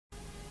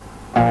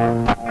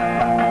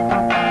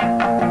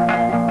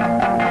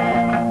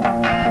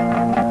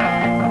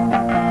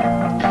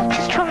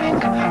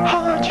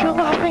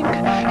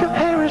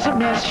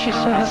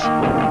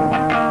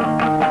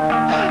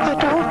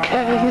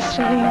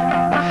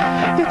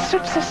It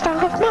suits the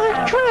style of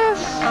my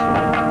dress.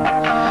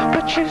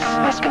 But she's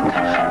asking,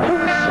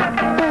 who's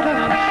better,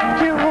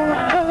 you or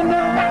her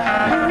now?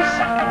 Who's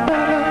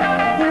better,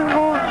 you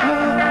or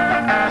her?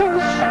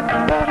 Who's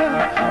better,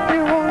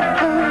 you or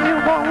her? You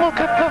won't look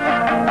at her.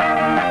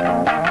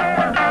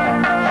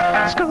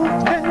 School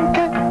can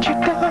get you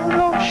down,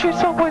 oh,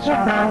 she's always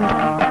around.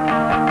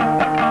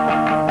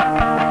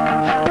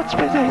 But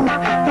spitting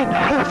in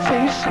her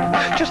face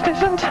just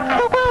isn't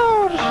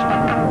allowed.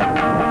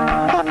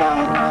 Oh no,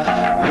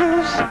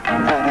 who's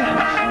better,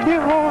 you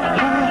or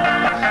her?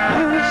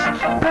 Who's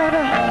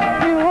better,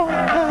 you or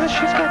her?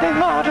 She's getting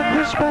louder.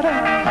 Who's better,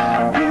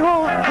 you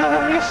or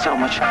her? You're so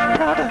much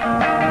prouder.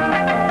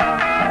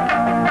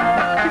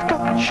 You've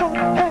got short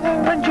hair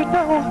and you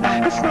know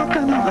it's not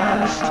gonna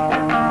last.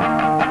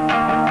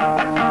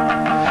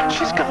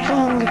 She's got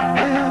long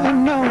hair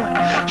and no,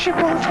 she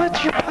won't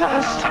let you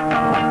past.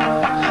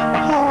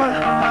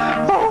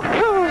 Oh,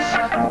 who's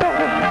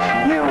better,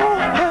 you or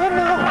her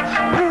now?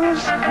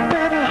 Who's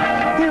better,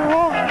 you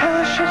or her?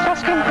 She's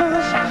asking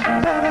who's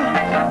better,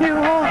 you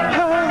or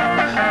her?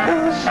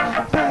 Who's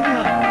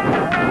better?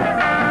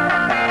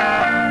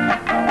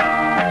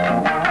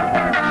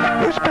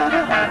 Who's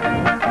better?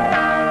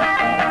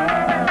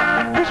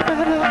 Who's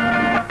better?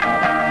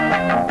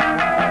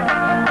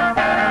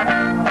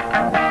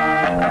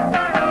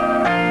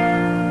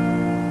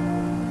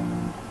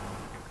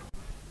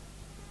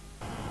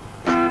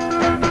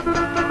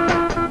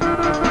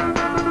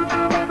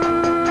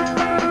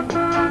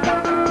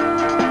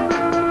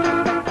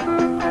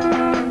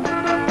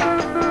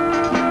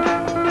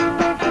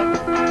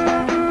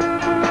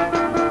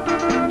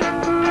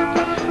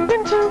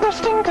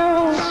 Interesting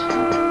girls.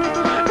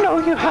 No,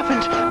 you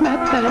haven't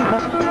met them.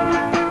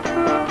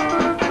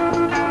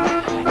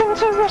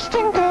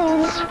 Interesting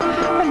girls.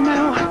 And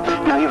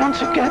now you want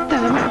to get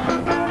them.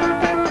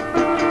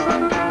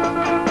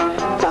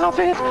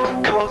 Velvet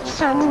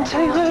coats and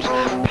tailored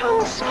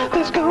pants.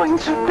 There's going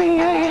to be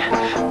a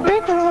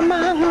big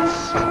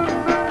romance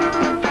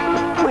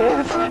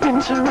with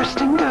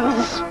interesting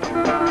girls.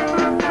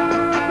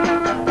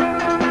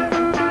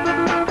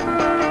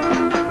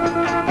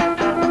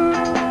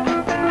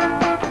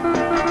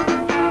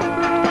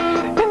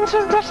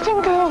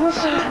 Interesting girls,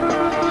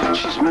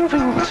 she's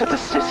moving to the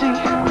city.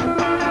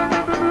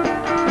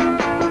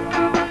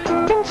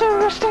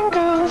 Interesting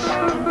girls,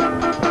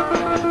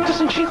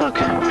 doesn't she look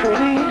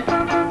pretty?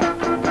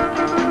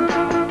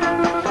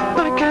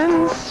 I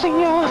can see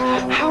your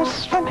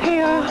house from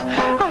here.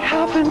 I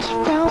haven't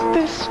felt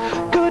this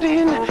good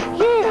in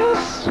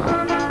years.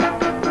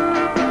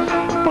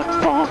 But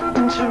for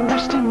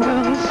interesting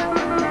girls,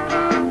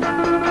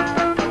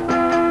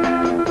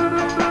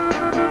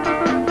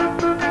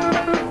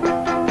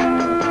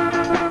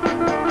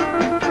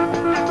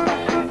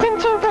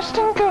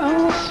 interesting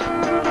girls,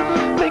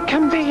 they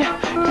can be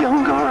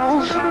young or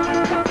old.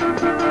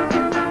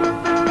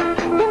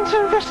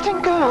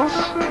 Interesting girls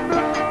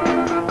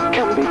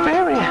can be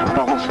very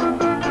bold.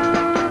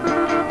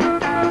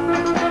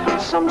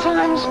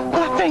 Sometimes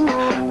laughing,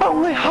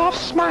 only half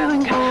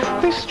smiling.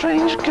 These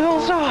strange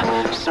girls are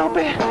so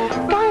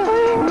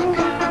beguiling.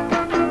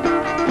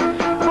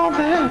 Oh,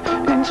 they're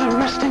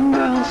interesting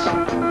girls.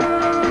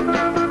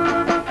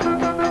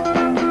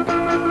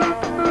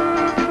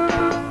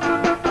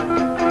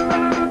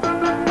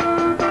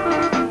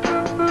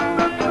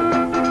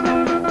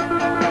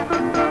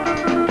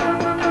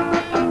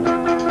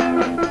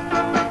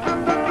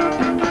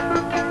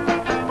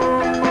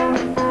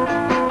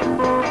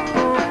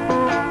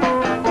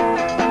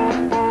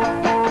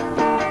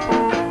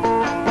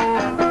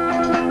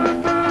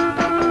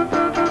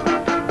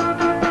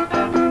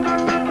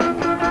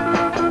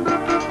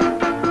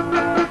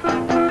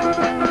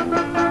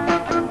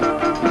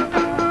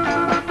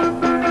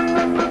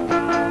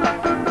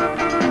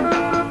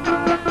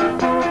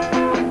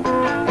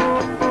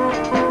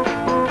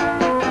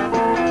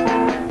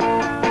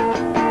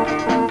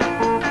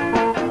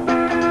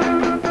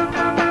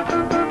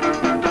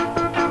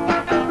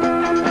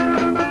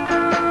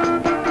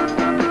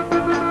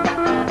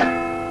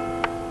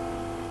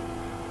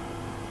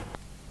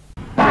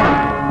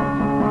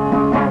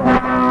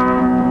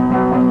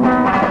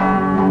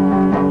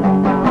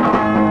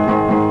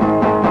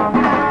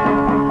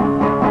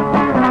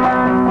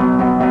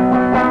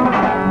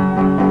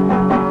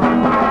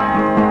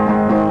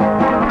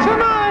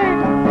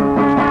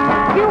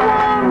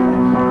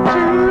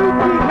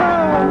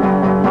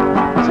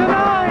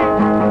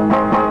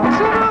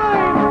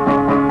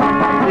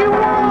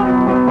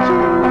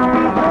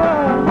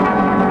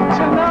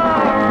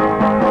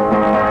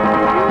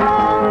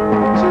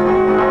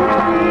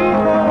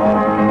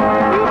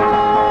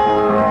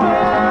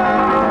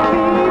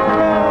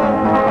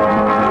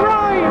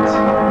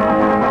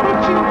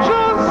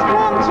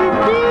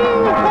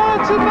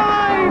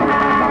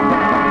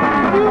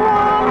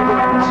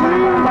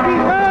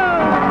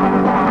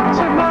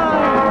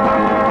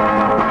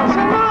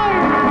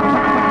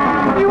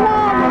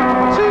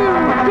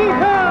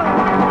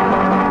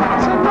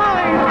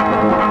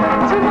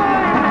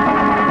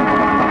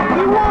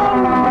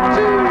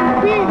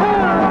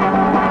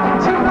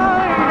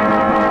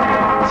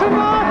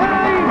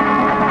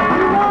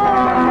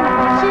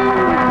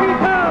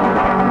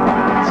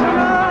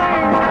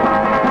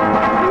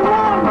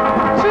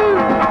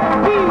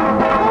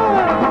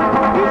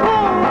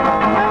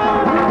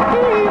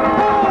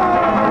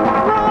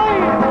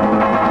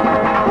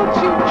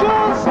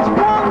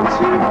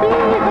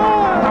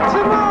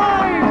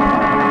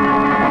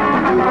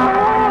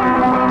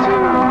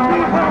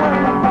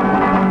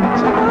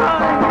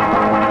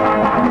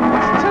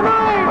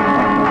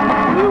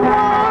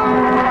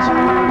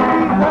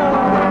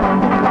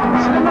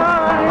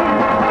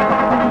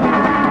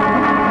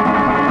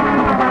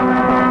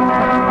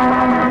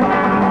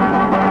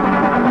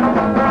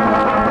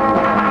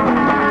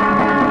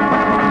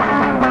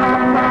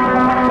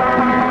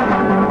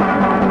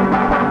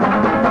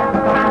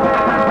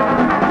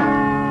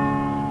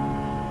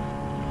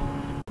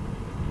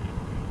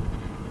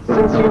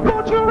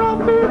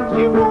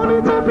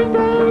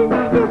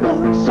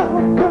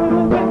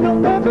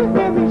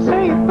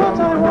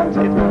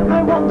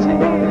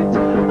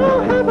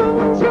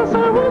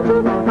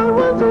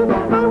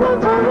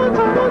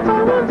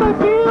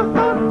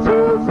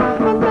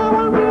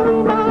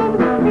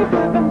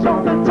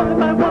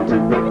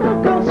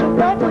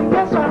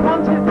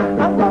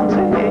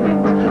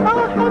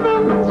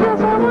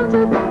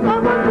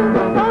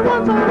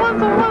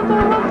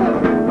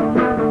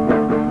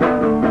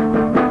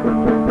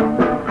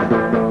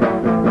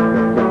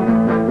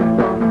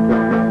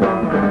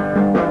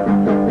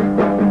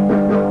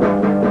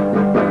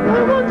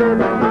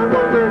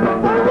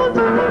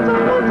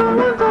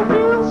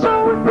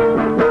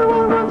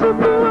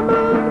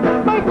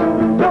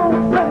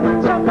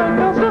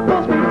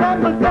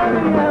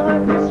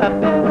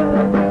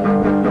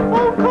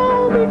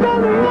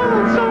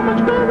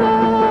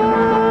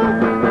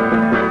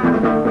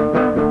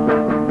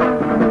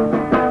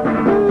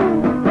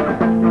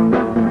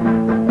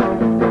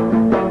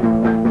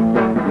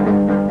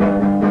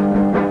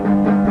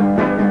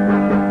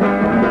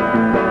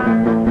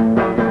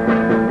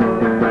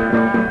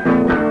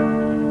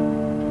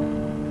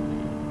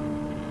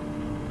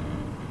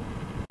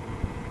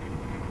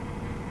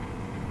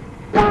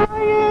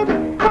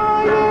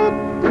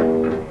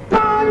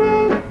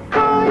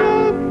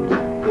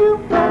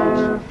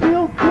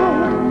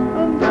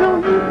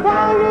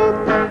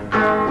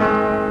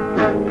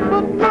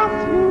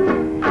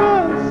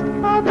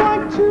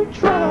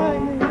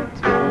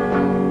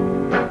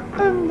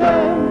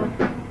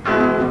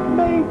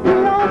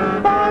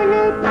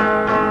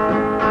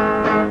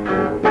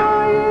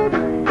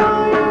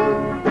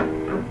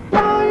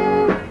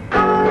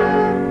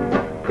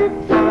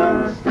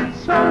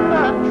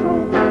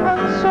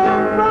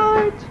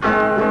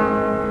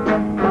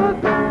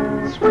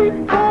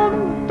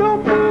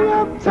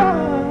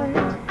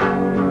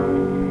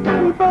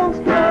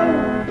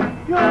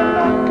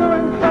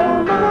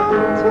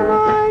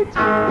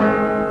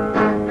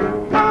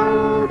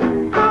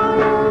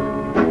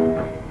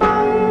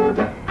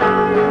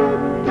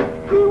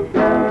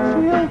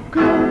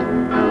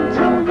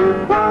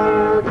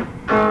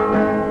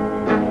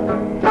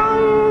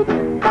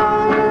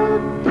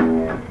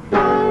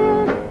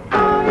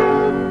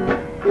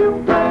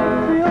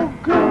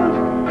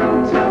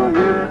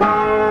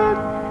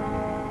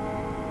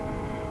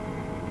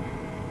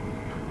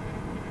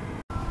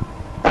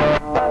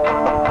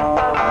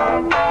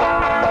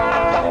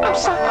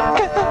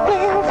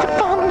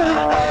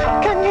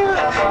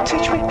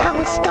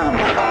 done.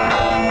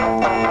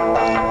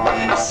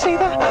 See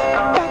the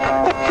back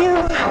of you,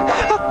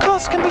 of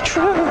course can be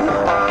true.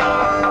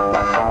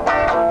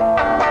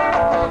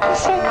 You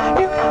say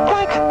you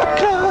like the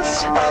clothes,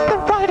 the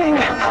writing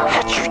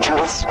that you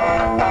chose.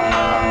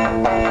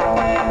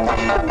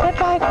 The red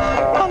light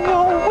on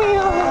your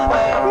wheel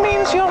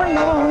means you're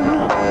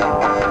alone.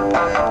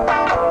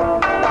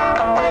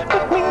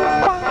 But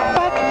meanwhile,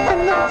 back in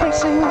the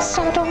racing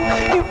saddle,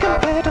 you can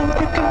pedal,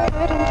 you can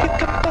pedal, you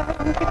can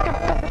pedal, you can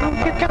pedal,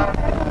 you can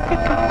pedal,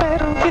 you can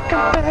pedal, you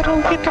can pedal,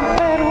 you can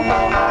pedal.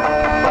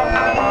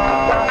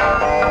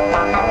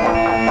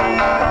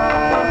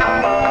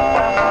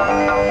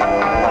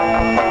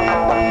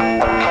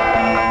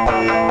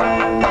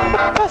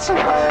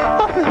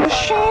 On the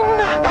machine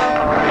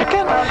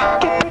can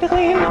get pretty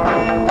lean.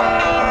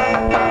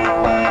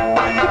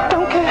 You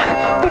don't care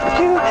if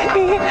you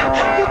eat,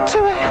 you're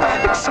too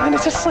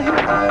excited to sleep.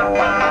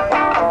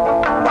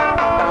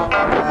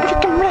 You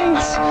can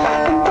race,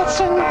 and that's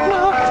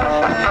enough.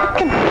 It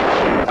can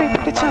be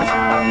pretty tough.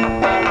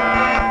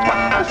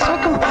 The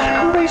cycle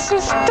race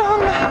is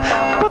done,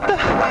 but the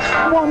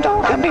wander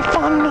can be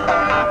fun.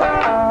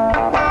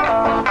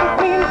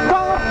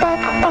 Meanwhile,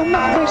 back on the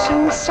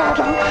racing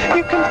saddle,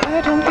 you can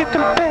pedal, you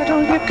can pedal,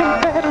 you can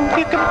pedal,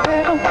 you can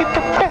pedal, you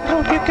can pedal,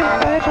 you can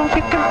pedal,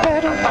 you can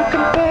pedal, you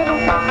can pedal.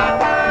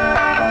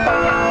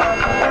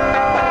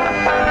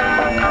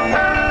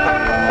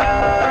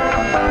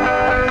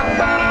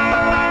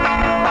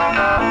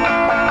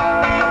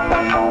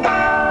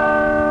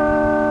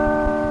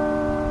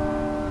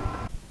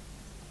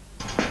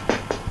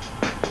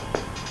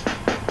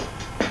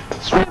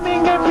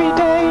 Swimming every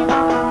day,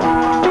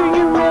 do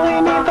you really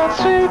need that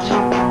suit?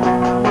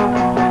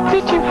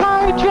 Did you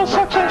hide your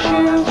socks and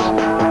shoes?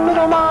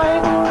 Little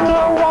mind,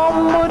 no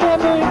one would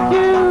ever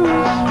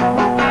use.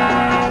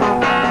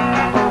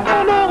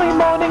 An early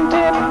morning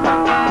dip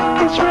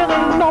is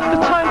really not the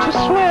time to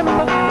swim,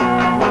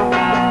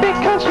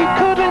 because you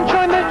couldn't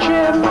join the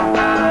gym,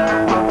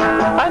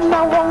 and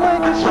now one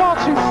leg is far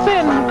too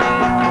thin.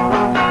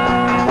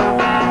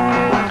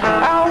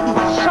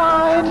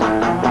 Outside,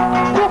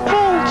 you're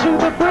full to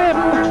the brim.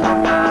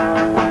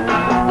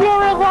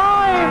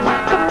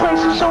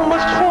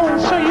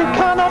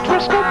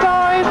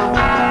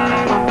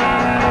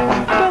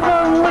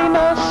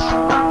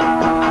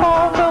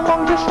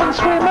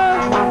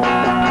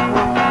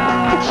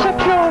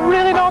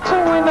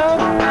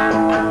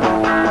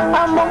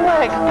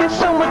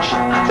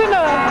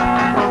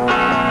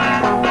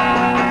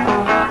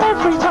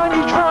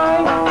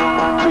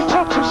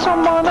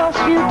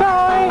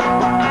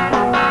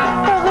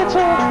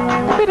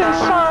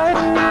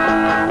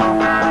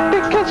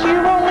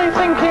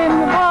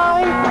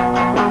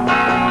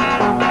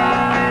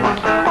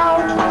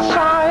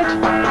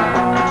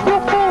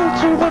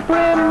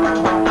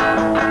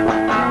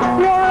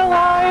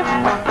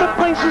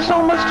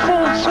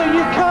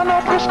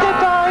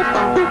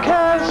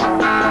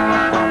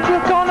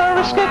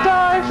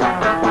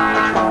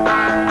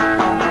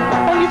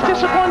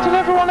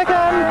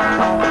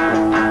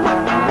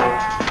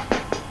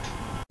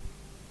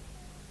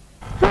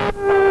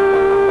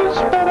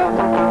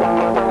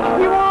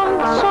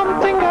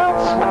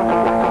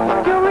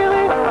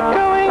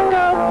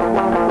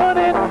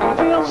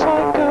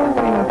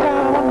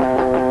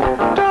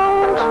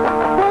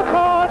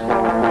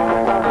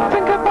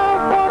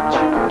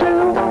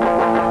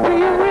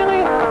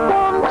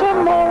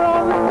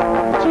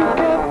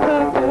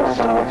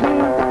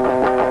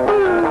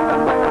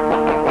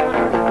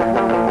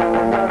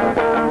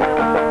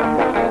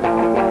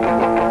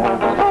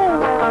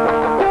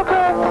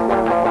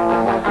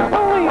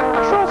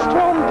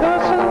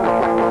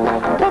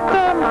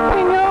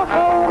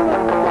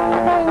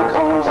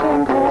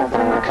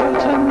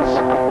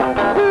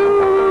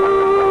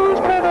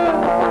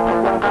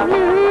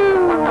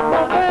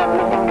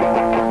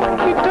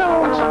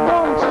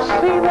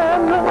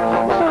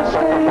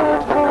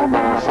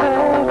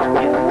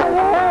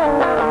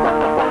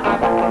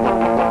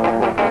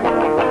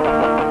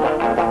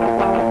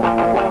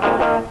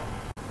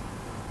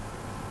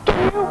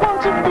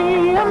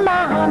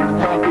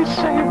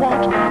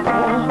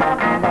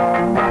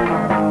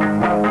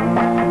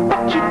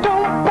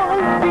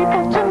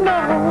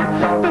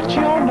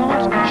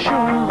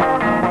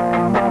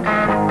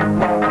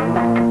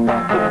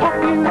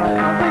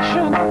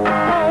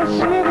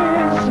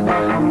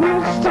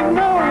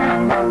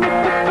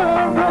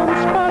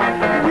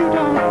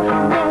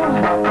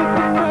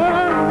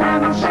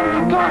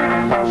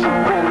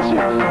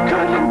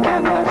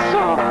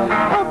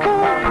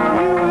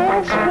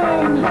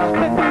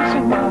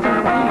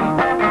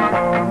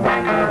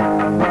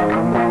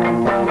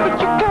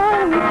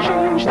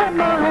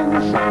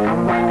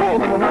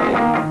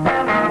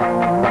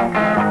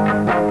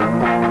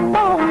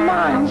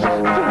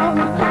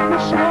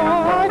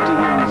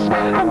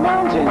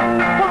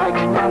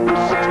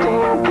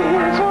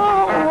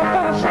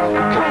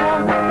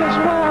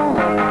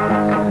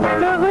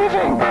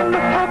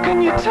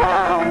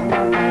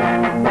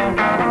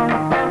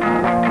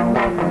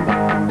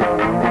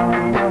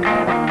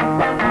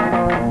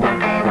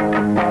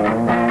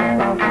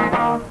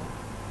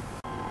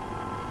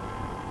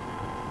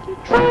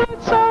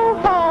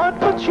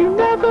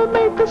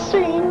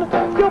 scene.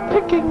 You're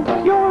picking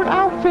your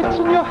outfits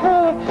and your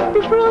hair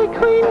is really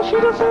clean. She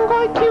doesn't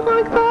like you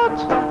like that.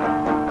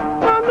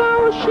 Oh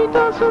no, she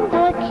doesn't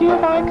like you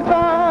like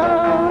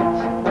that.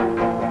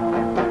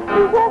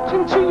 You walked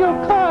into your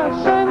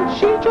class and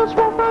she just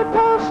walked right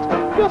past.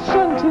 Your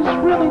scent is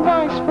really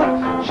nice,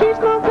 but she's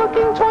not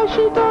looking twice.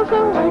 She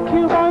doesn't like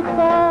you like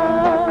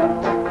that.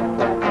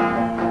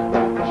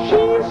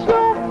 She's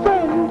your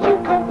friend, you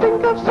can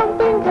think of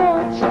something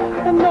else.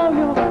 And now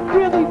you're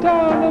really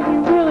down and you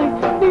really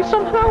need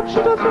some help. She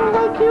doesn't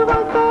like you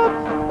like that.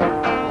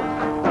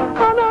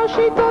 Oh no,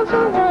 she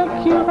doesn't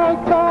like you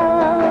like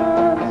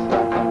that.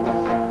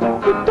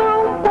 You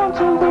don't want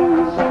to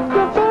lose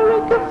your very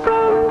good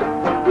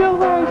friend. Your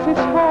life is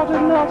hard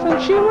enough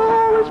and she will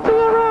always be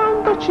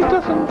around, but she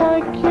doesn't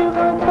like you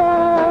like that.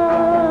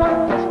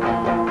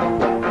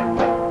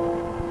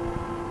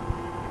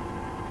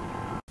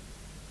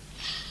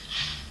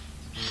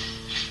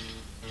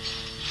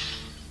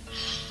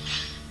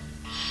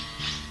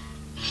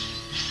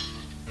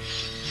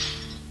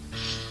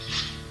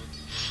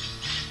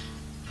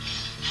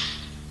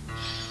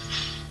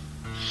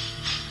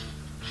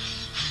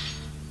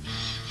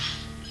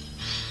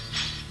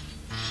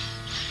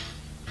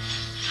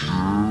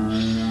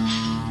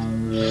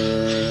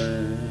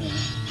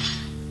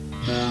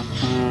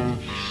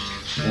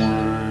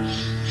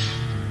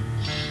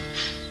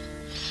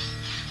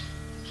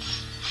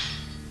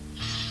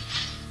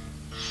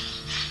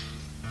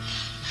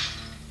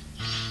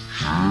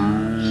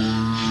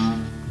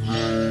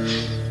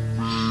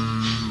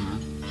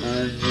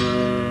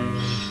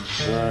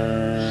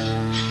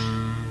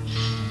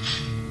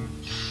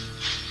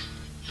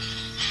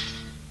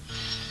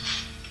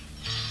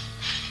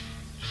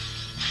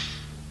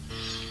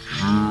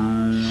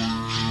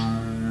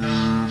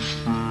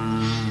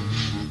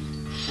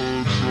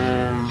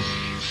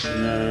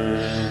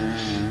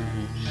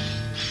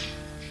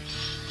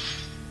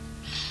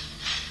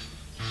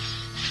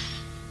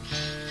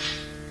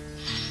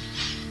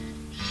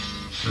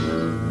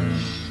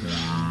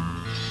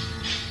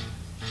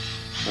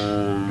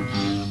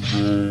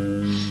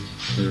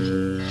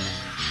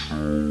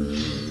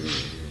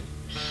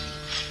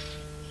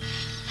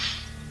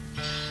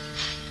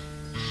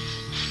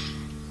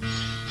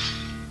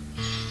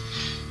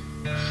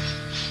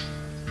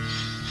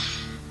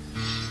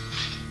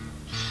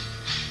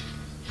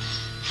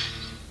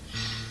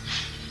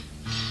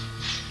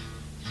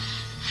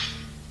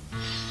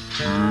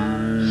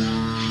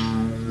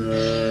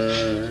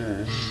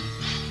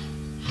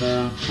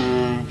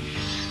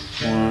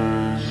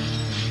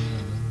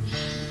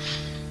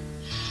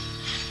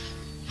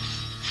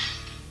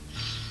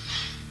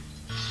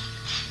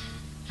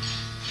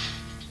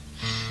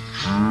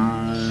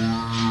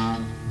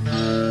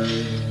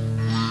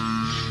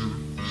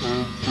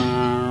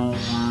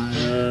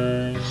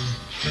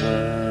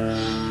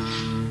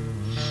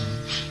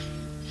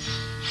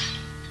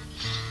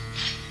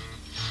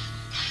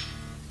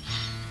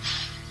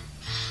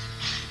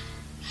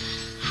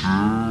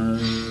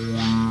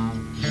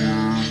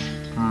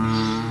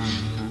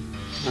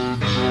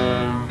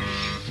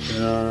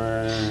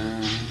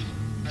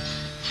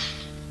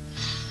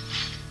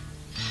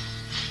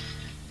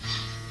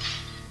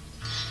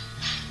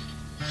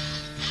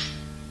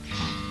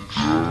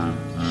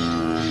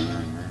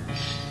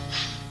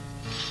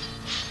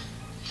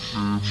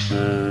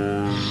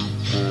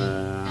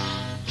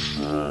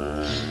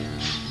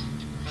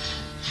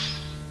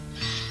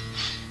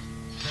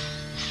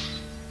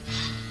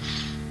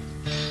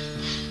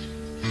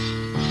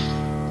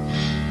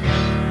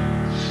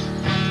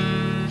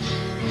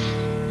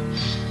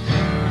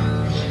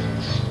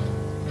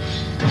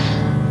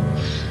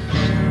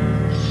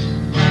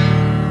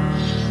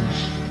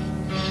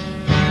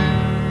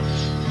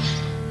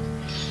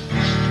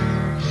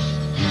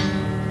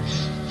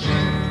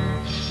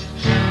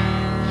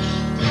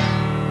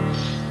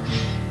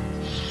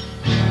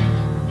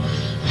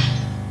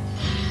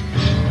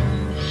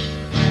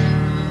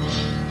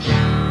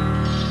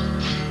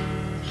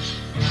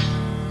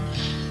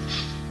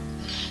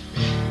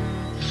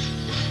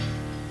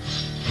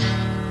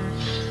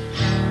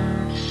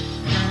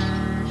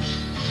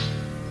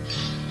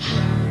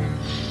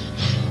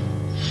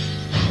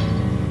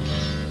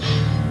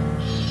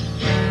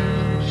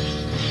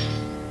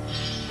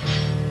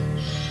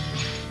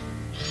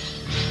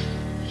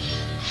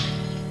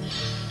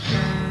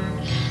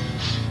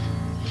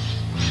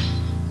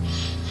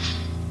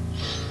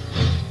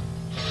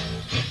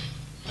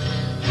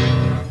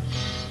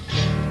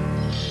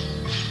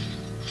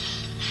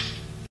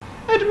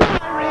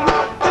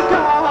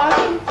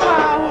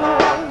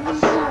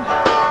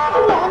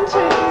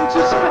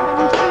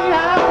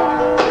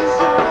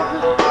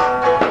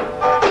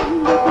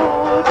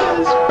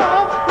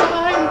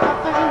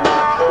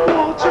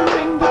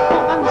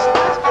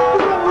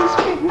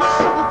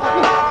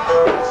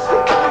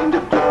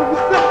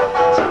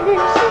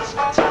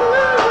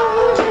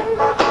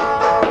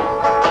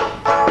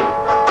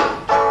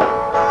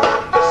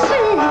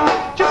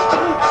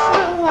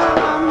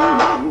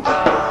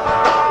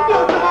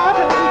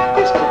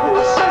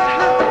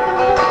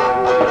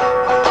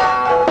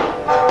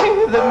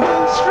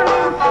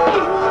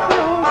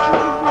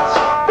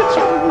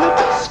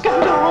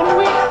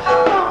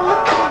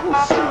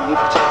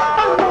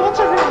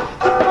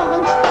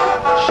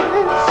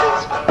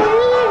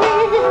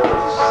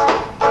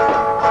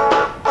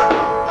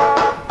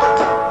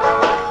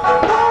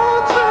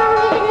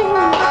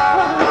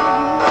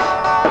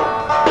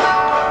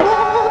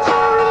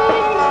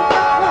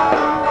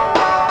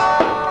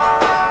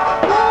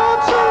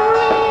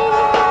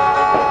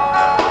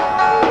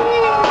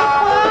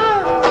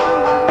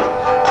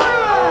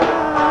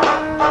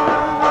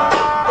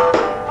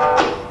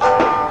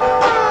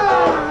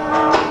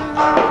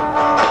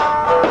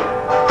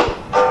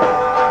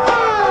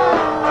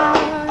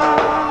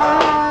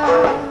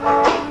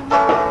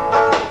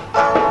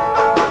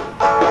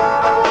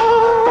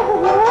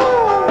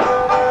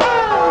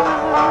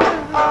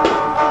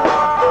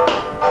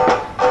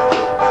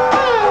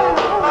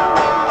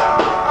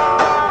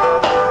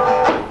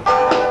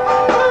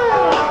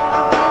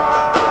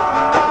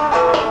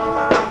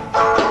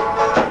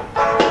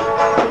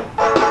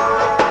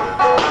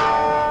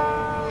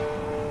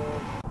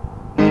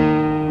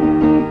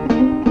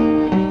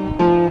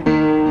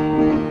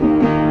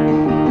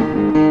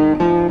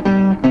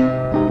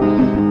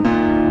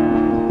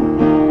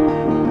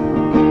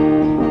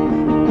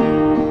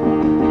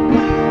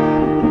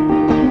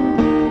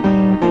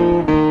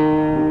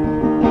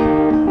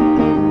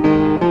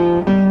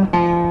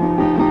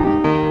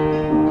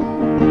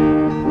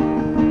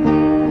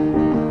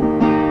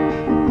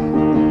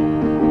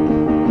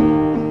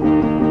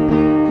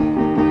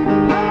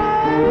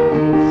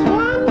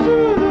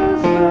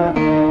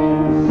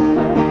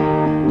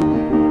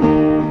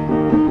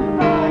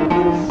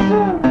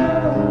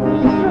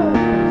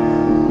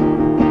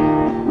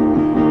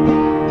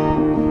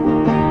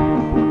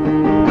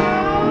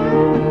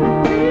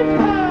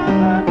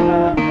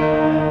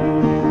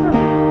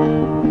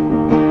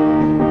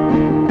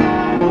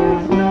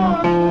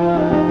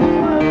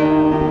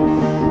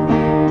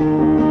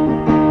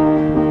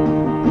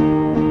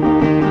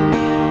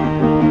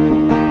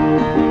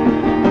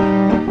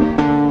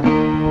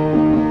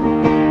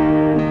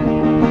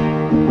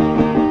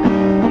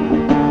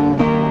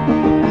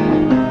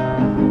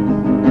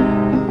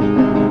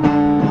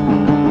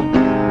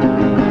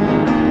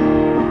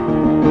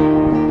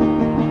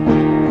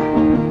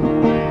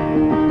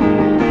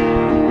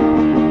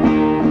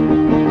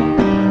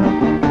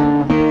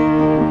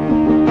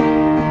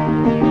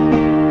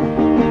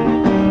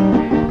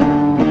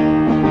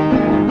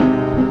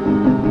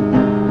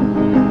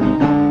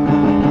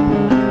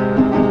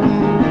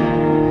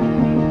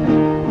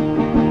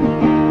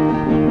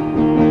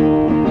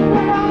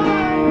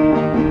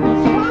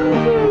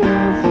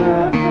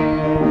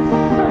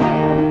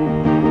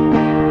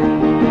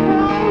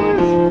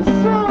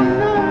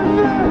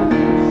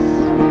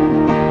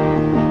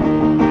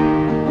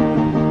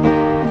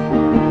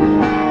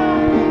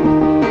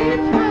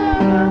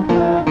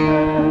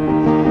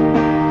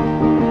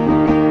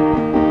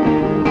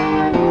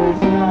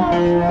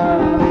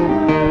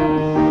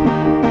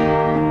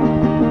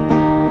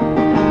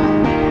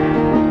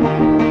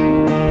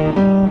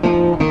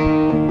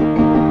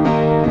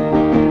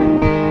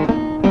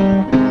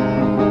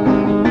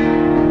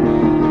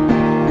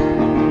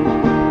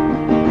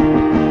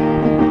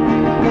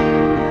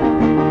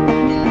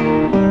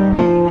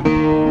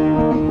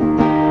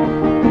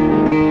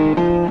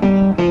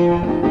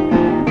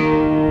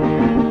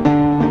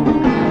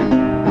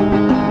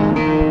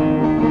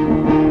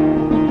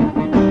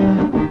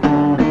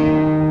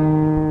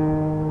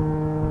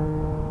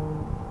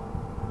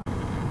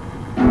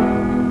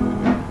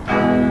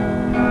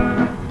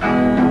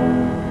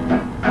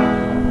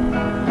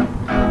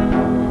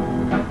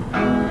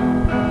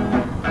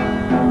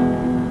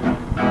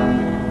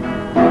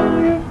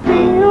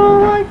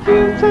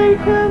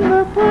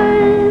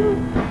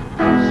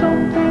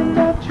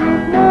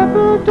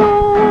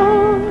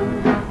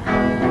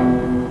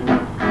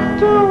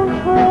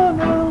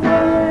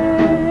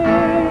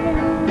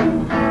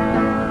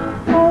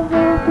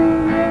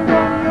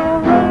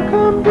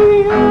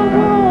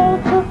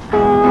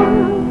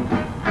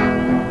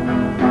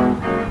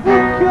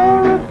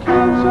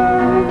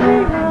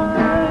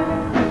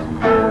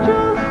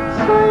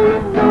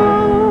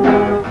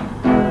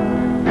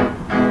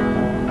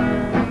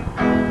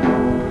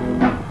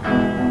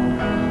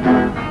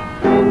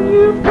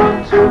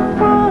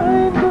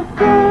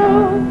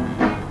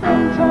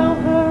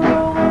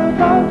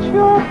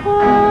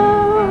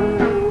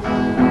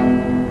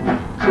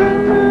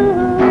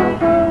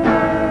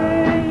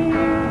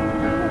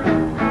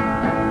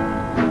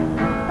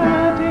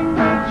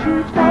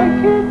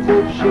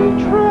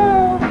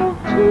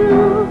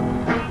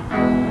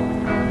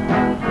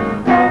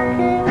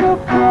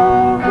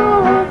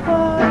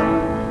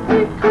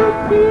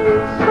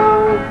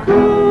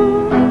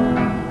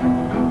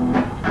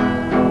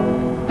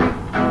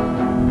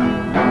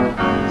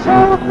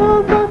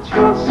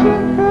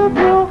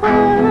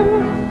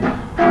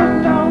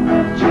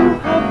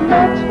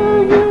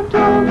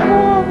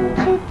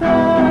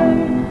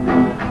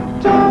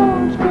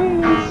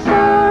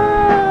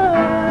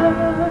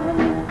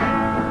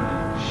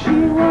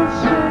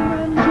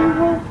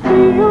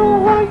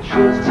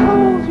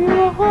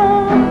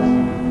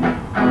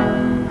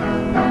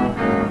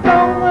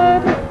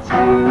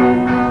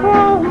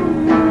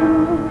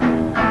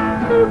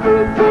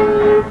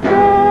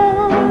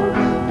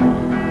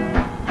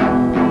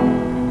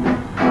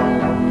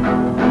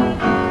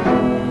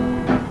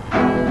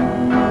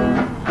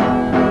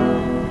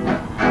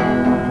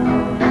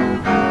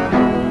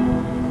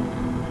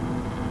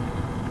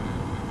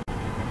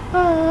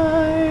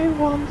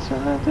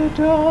 and the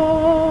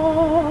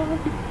dog,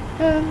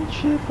 and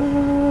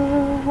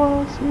Chipper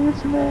was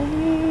his name.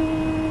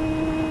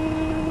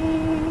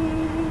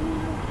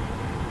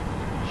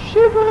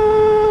 Shiver,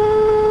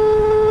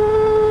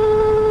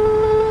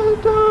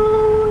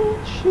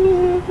 don't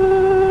shiver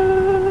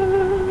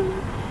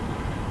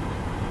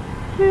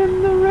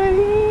in the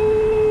rain.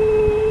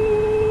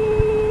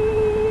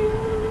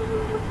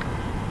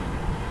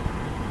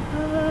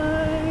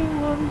 I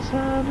once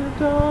had a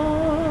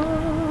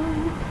dog,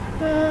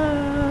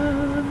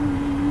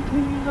 and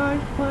he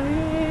liked playing.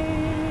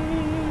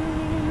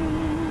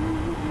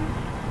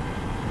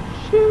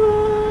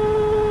 Shiver,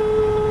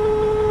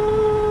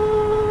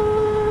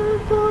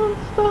 don't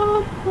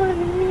stop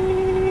playing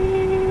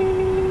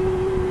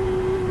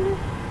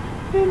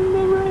in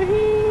the rain.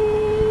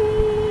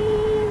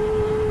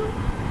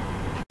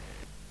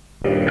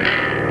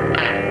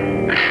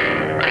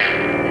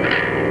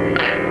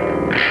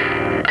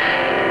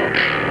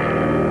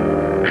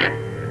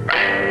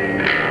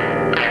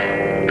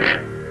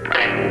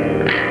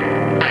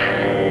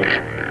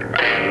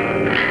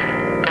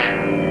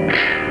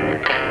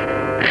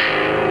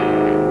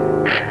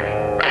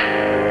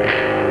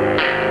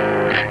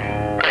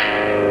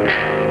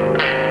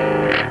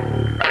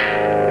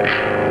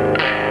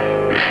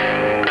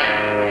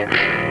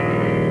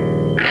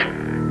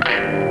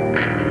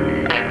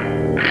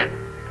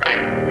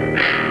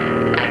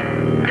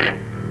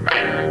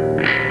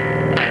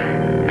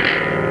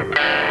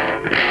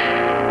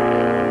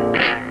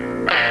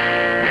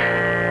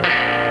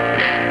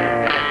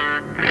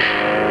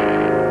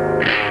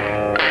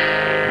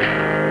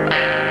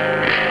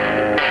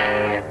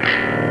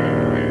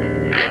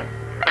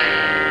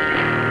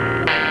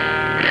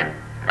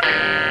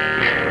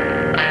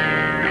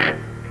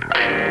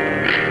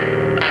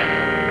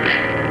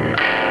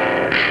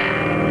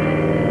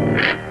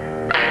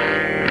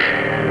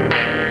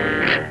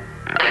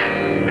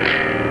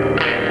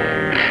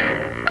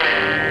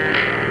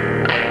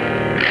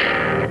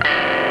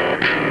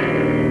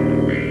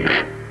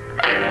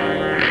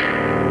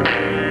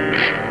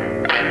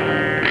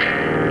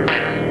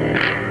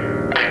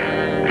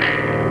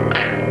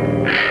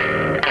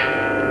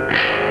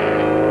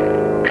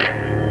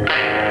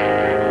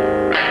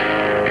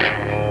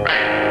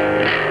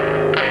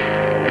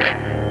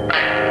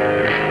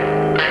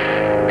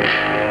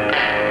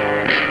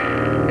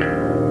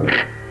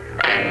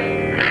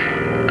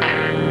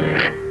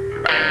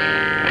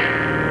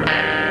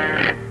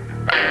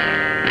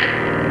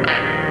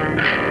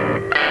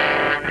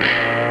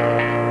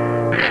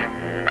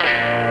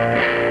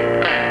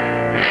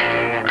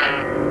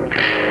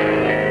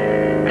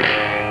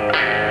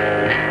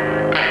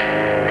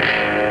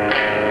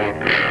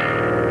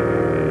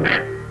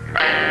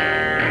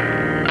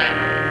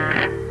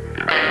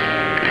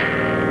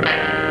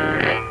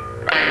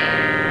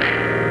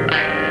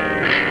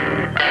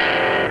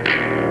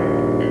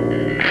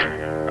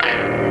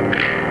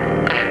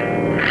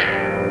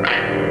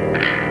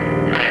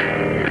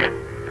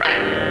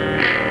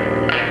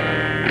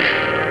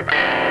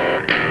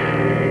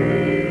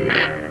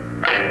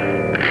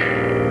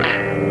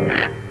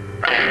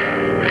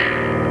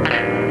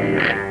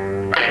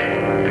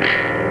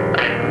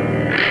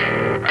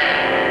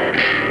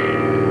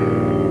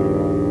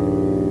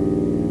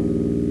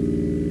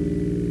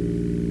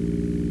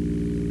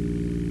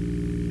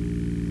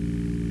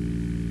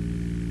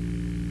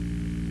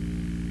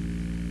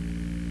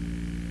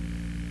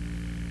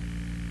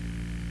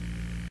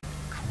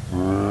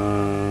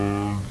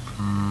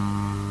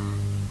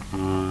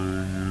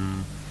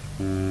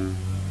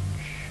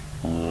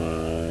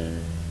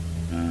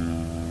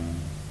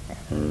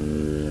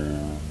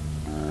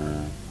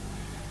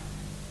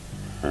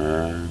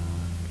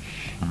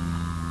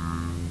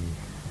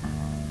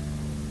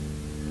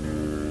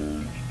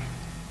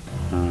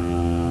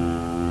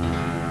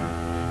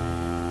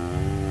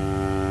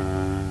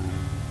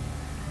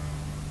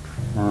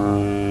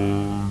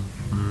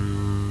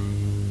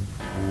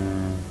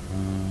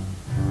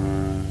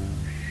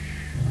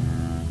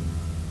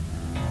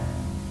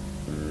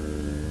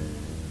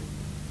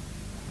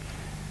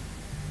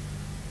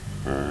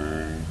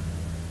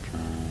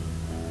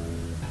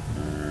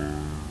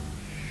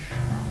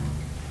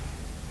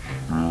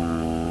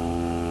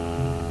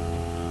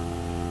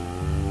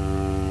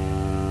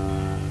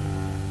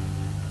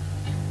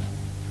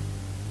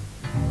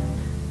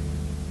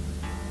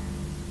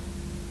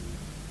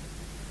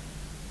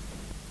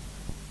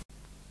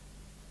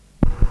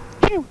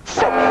 You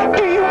said,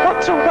 do you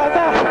want to wear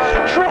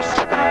that dress?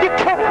 You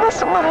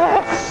careless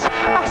lass.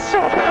 I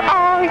said,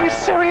 are you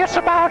serious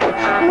about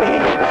me?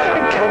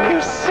 And can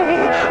you see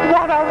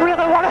what I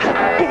really want to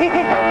be?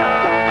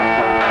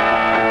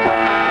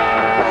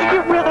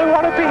 You really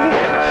want to be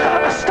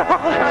a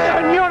star,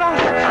 and you're not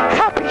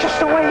happy just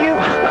the way you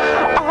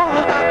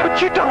are,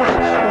 but you don't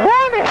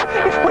want it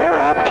if we're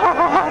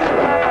apart.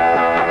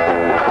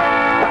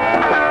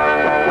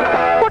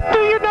 What do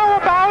you know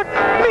about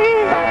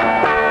me?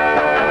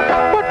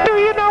 What do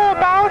you know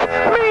about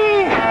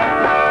me?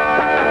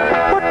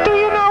 What do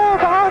you know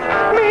about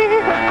me?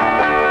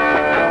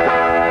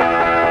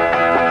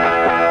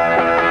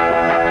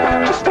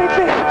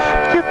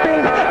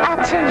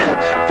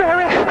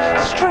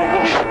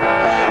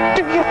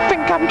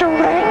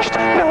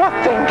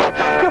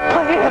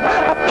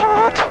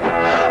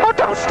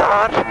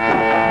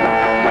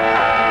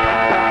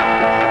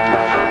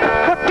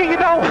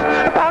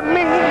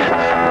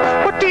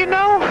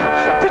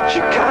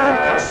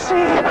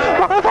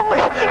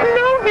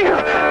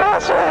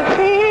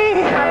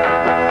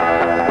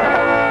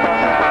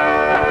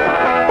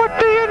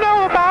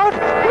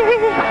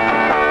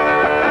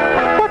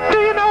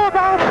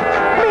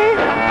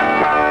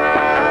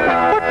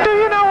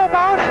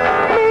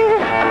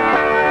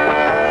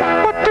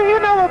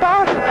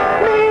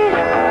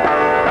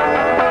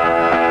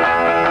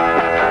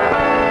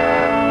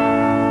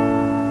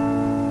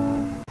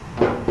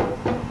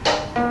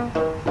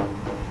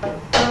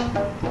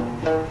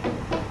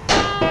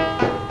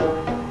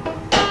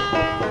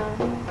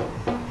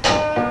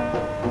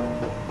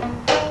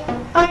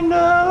 I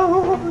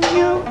know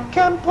you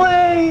can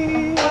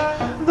play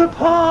the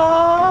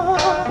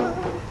part.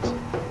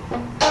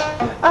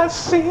 I've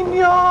seen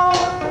your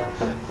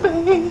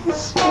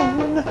face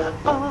in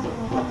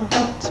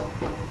art.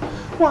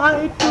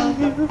 Why do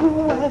you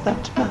wear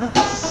that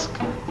mask?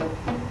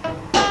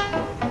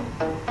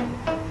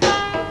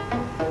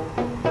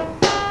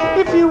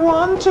 If you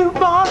want to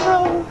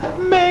borrow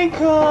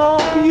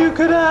makeup, you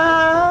could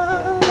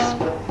ask.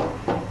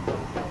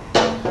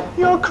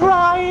 You're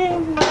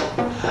crying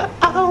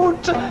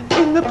out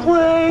in the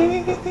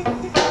play.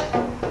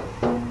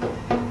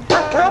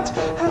 I can't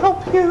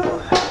help you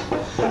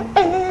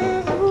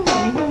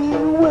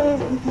anyway.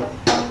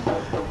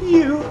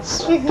 You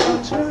seem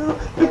to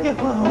be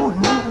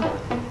alone.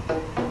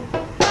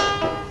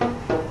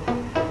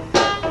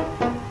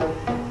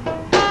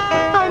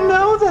 I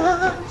know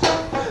that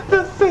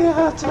the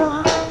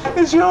theater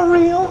is your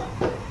real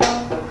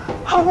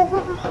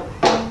home.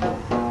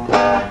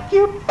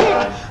 You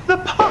pick the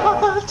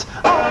part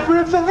of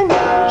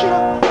revenge.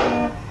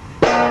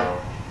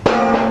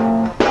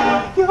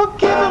 You're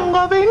given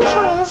love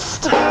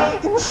interest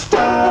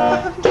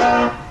instead.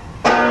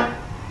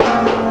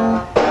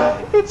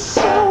 It's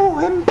so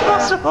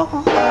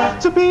impossible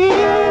to be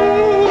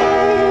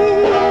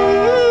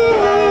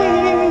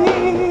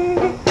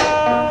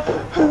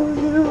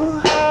who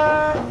you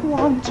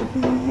want to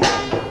be.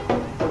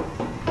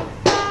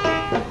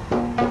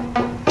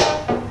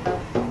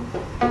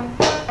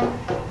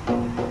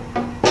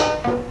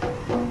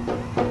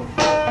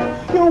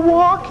 You're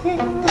walking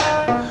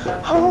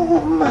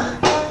home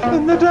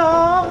in the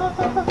dark.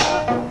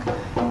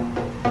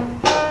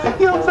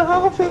 Your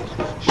velvet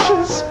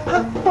shoes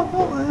have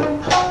fallen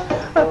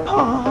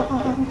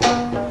apart.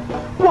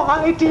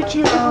 Why did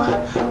you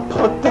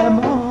put them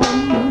on?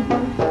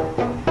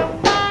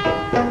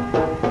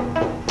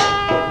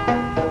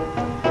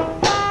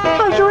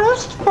 I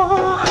dressed for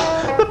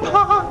the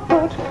part,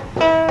 but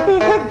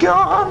it had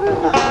gone.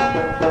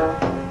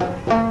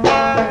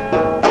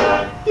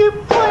 You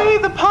play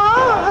the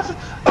part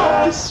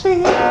of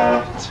deceit.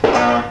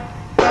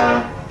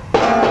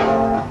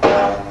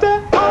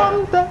 They're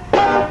on the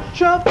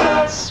edge of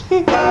their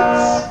seats.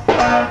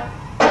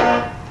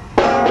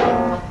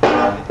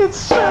 It's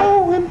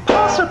so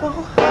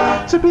impossible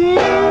to be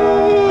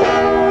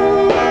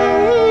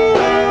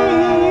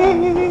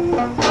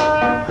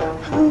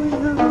who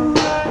you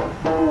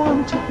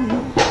want to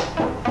be.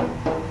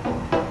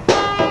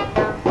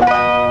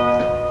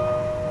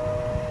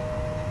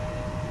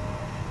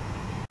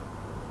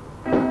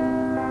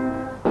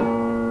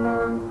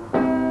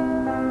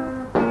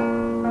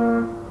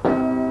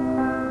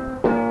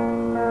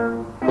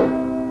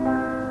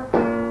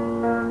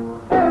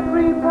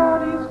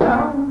 Everybody's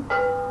down.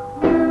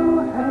 You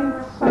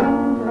hate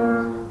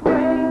Sundays.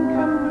 Rain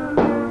can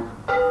move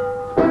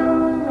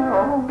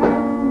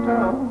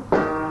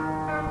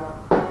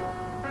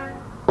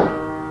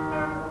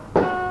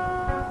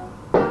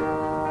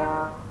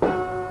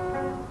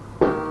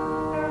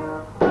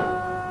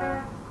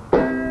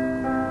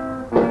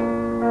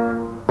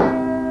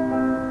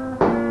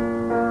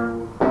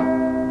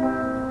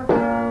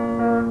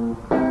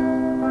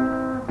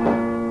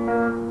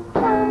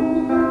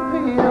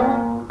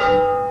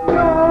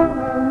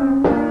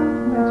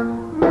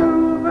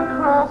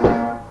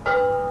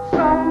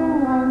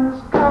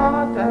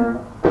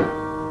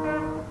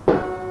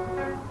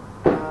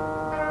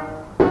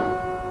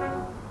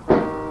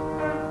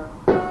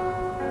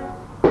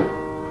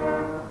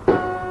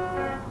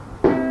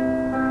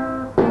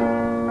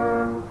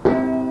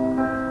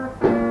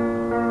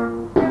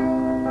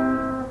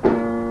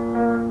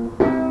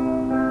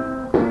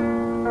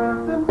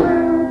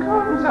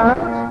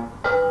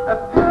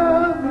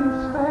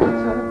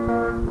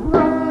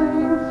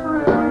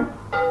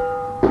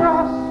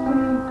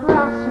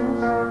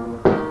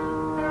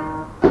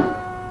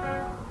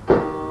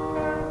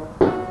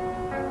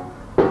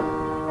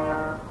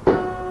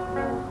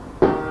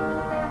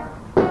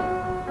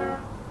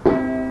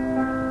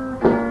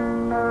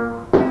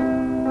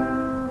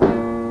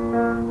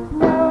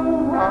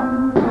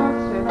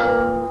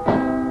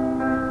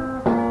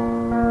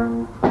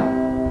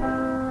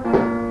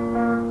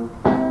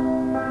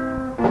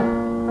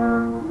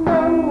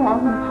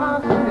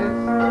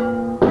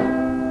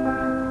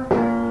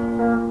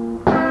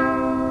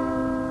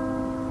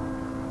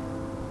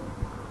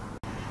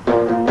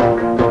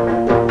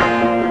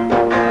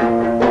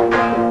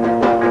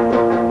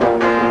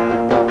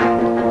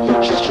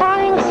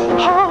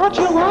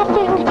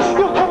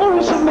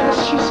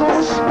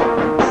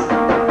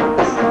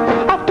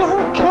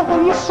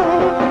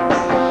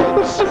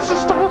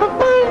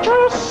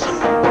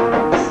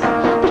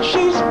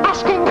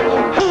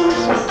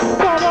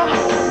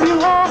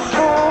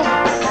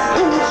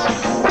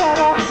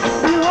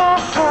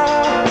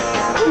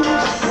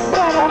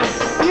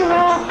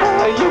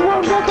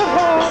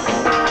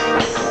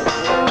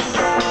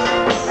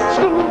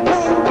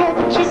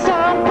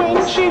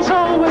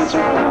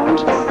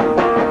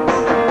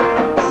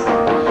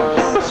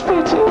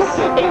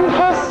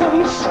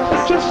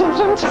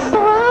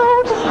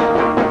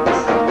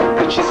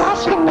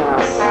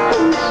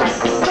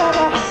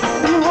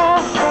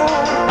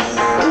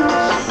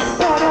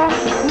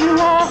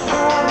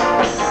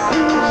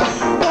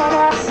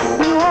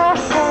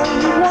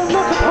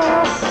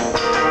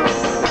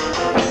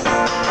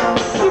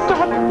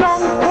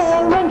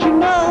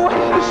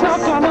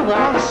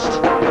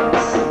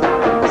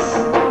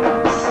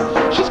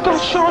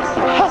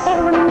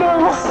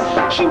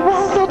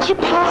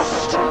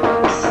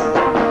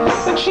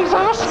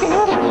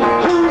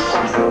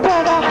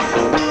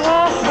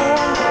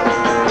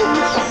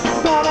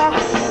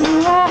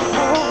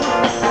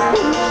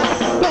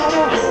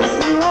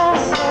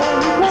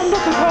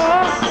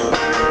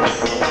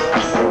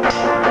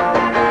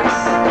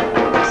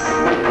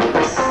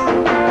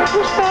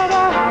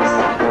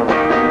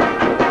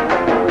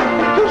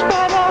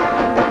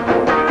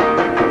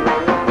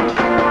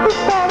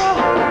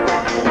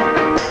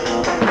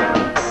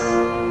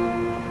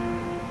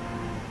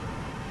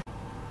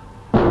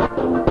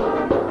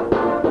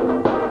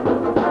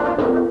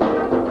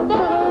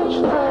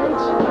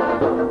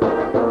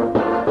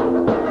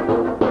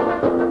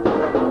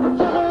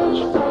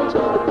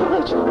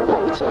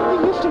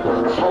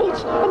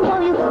street, and now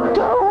you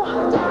go.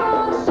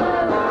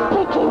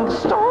 Making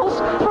stalls,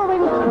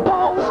 throwing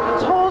balls,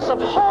 tours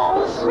of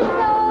halls.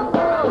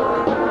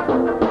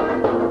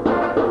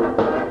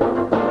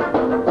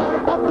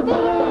 At the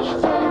village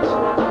fete.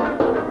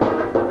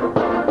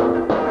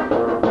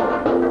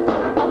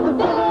 At the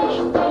village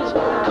fete.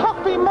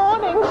 Coffee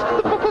mornings,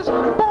 the vicar's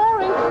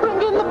boring,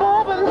 bring in the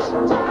bourbons.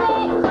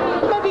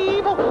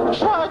 Medieval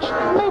church,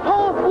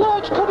 maypole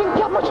lurch, couldn't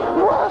get much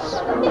worse.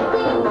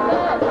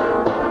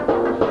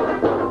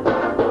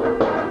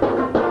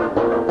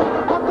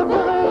 At the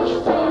village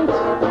fete.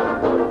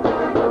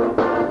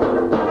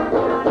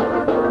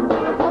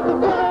 At the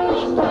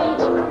village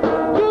fete.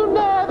 You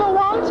never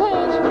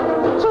wanted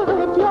to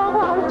live your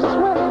life this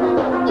way.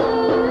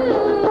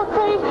 But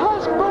fate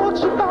has brought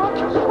you back,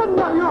 and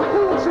now you're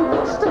here to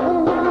stay.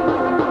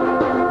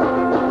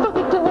 For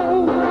the day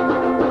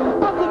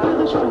at the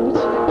village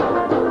fete.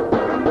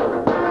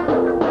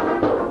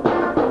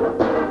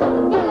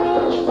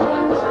 Village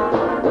fete.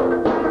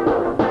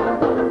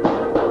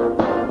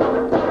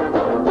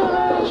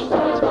 Village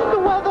fete. The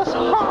weather's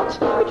hot,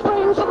 it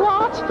rains a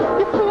lot,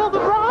 you feel the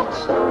rot.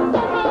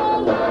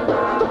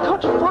 The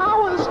cut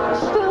flowers,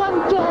 still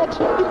undead,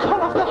 you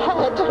cut off the head.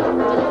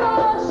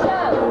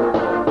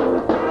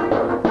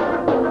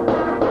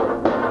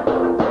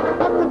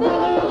 At the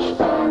village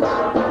fete.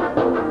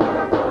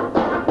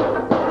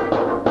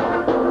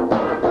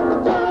 At the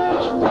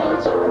village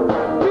fete.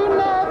 You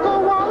never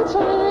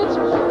wanted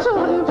to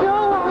live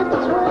your life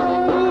this way.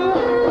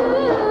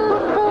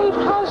 But fate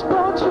has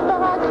brought you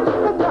back,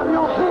 and now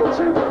you're here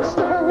to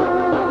stay.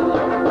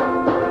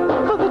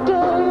 For the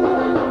day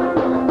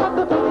at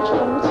the village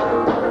fete.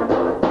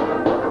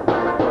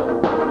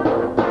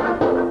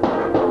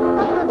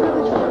 At the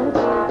village fete.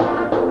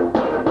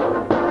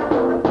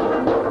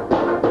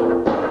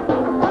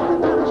 At the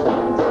village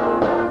fete.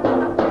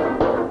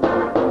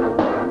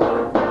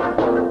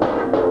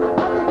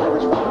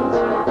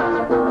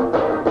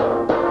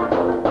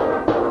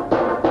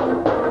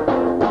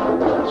 At the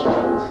village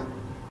fete.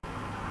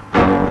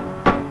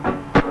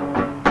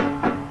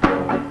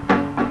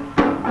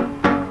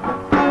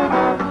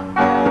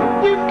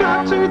 You've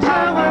got to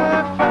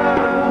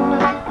telephone.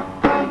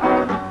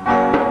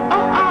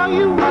 Oh, are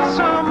you with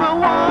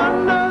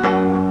someone?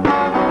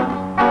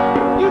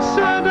 You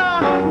said I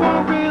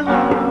won't be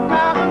long.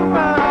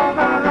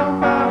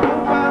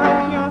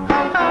 You're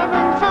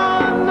having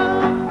fun.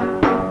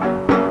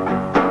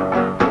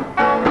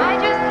 I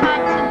just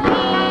had to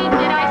leave.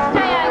 Did I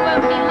say I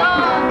won't be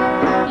long?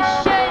 You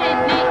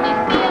shouldn't make me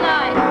feel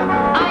like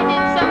I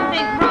did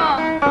something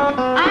wrong.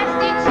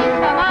 Asked you to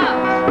come out.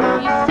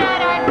 You said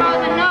I'd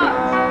rather not.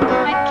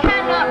 I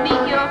cannot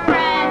meet your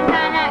friends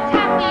and act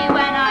happy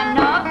when I'm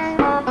not.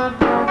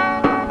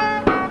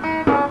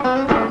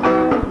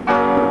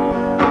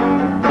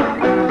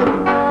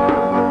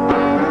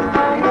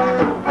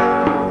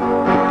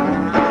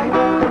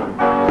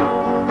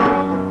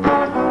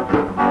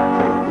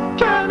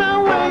 Can I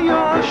wear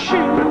your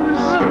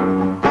shoes?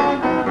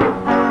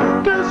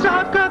 'Cause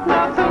I've got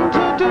nothing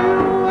to do.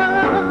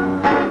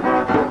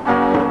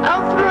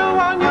 I'll throw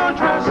on your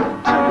dress too.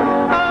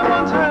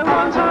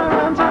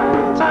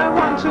 I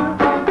want to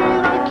be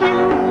like you.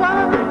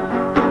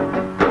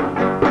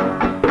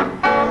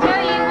 So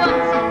you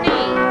want to be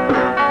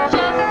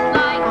just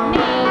like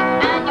me,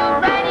 and you're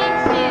ready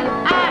to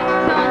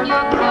act on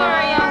your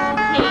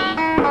curiosity.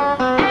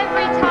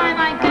 Every time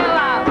I go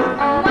out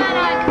and when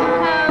I come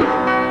home,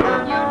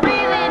 you're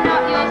really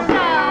not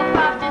yourself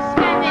after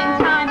spending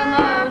time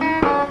alone.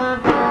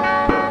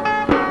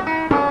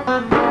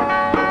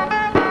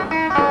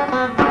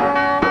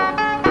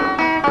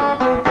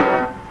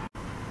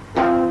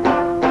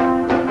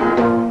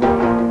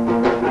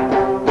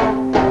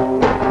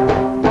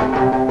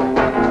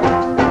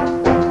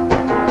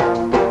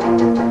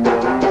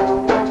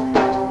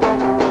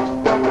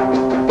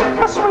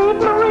 A sweet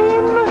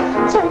marine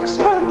takes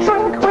her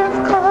drink with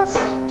class.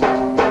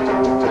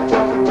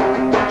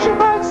 She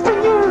likes to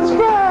use,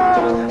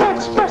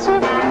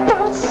 expressive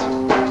dance.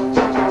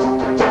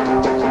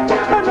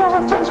 And all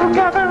her friends will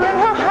gather in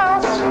her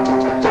house.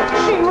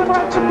 She would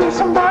like to be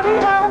somebody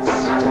else.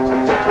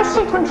 A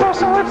sequin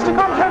dress and lipstick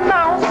on her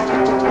mouth.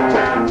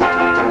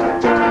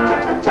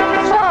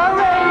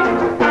 Soiree,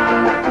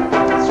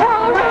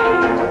 soiree,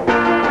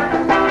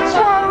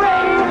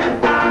 soiree,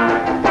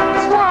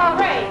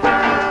 soiree.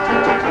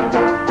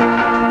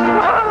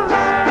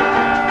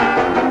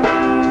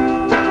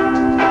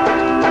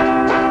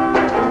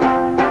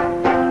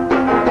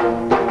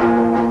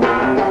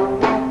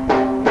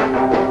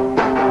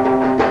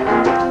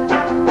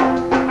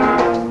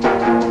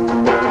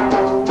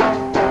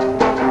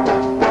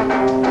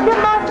 Yeah,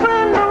 my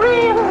friend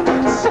Marie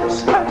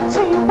sips her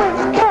tea with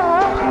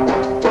care.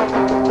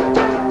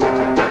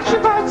 She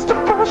likes to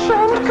brush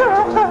and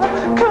curl her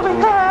curly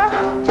hair.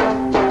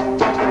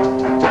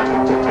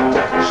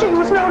 She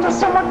was known as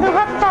someone who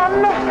had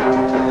fun,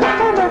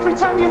 and every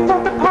time you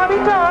thought the party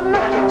done,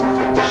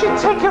 she'd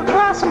take your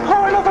glass and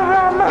pour another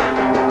rum.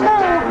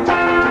 Oh,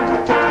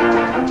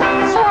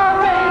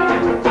 soiree,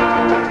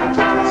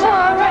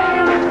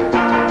 soiree.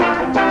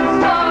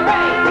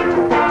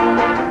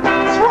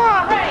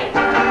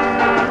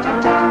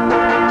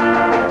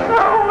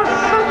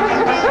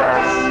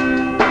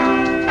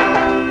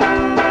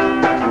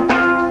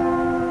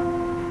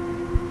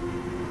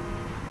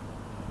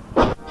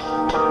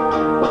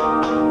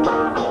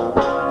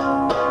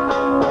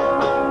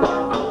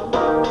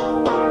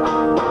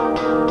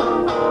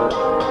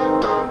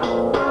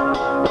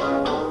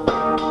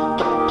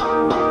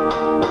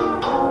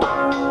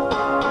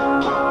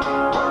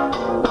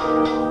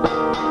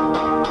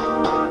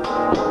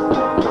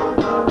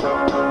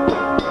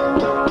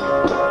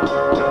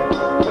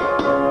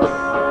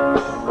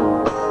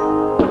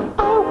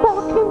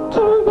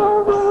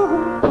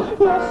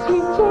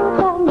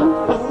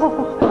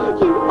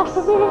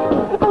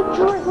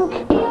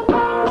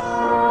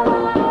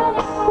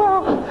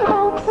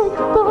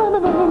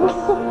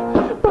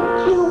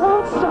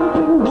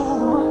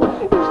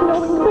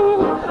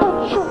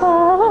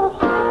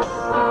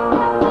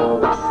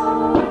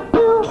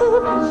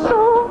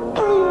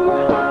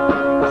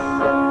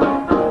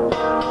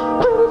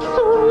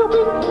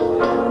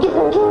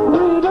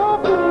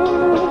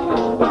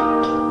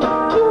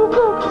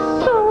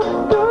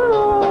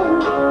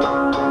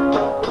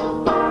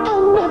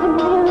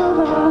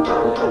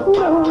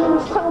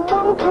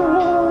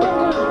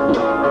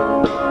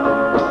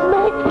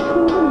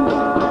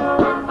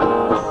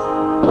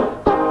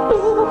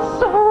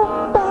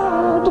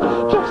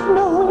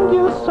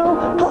 so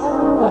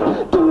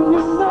wrong. Do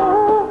you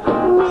know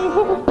me?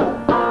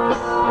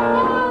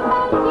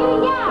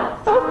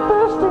 I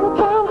first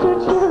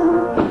encountered you.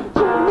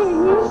 To me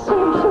you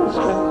seem so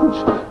strange.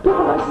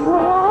 People like you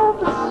are all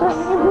the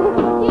same.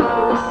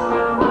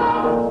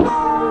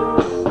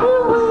 You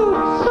were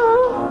so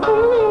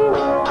mean.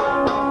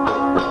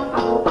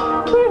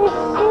 Pretty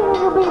soon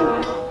you'll be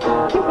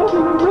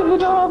getting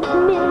rid of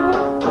me.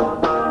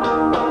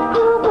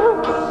 You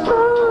look so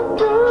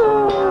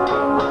good.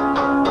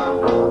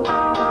 I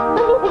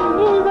never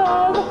knew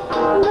that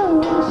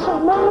knowing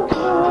someone could.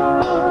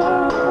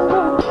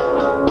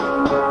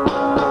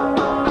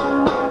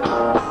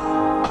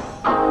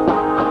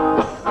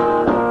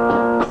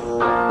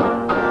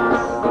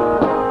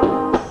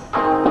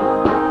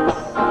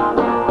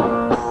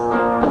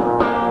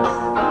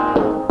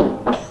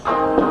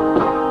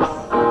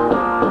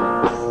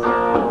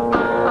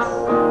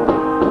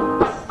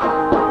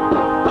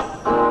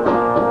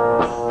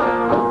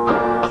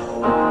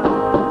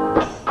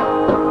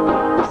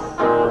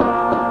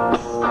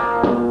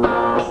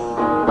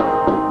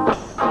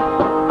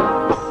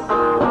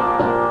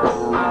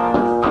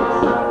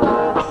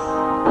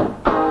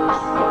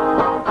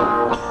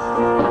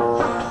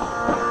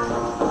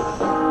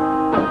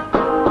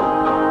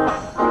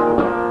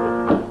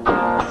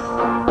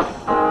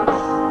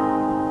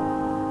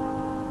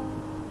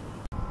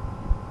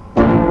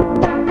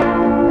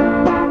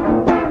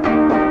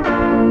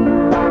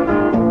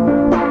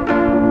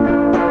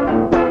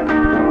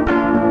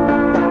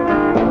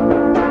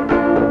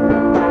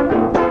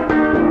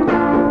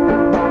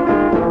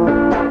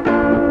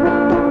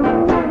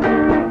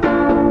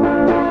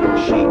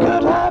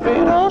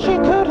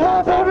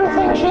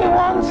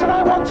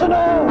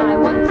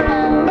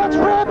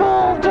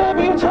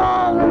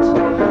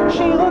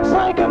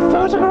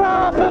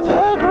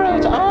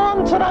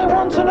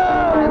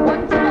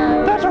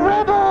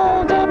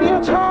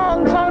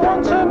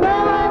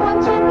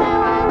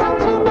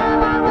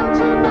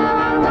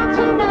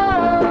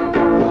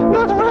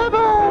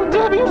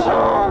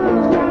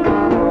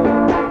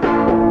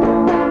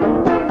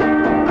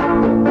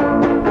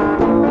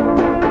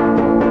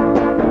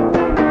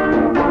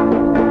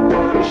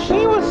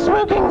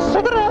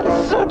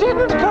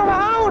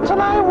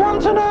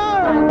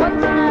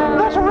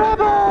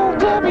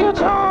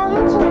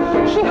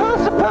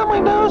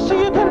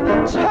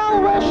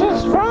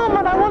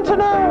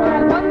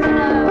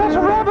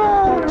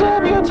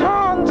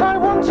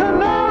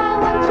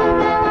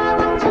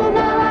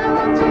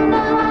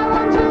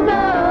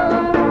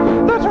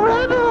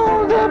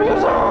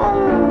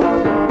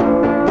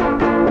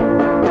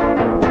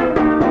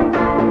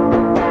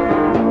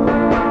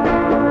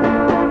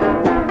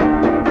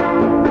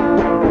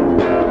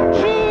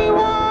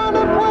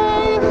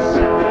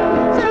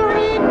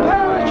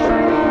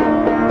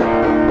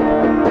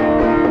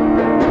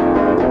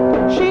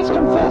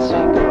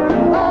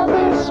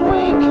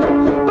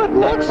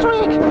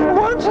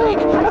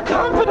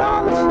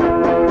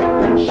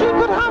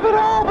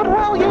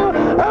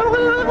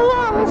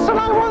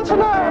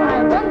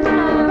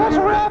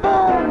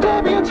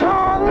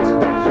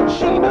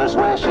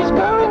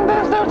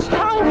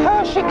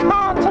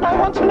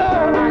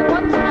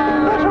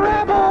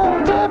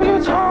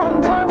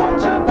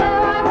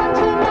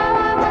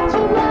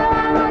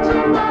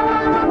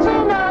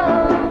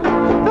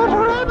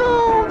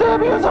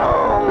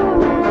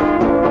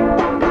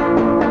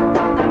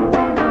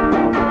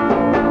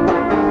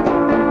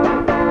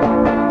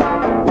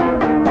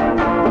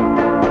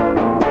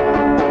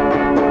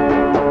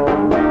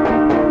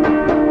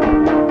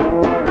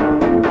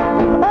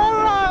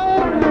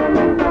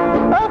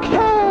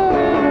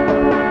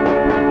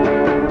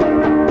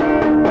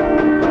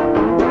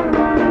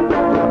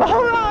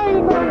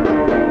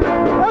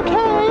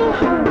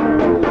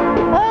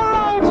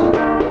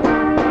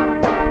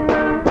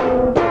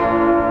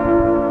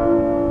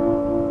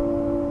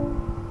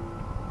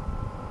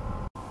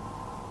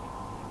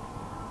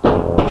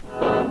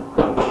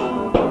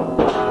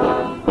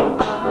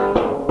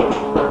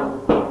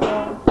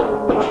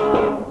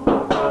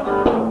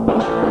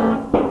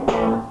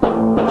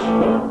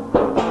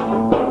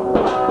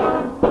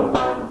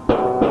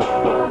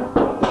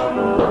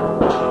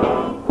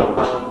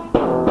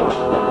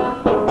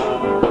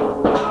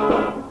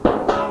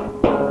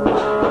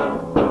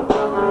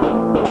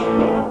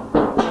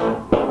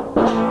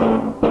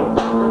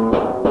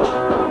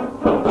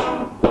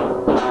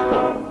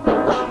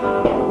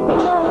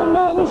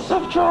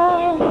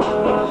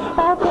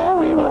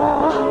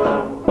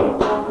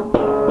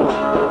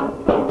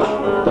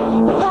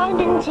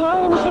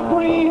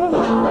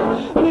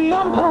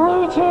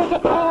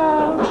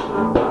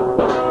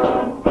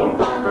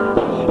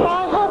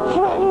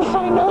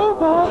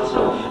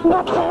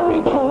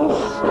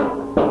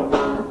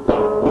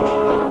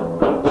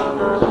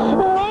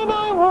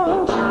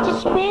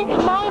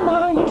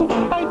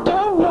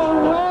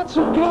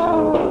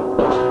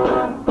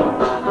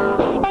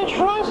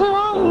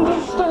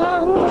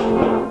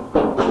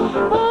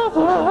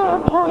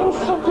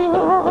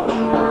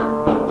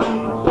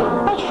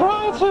 I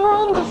try to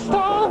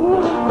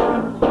understand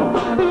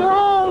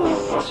your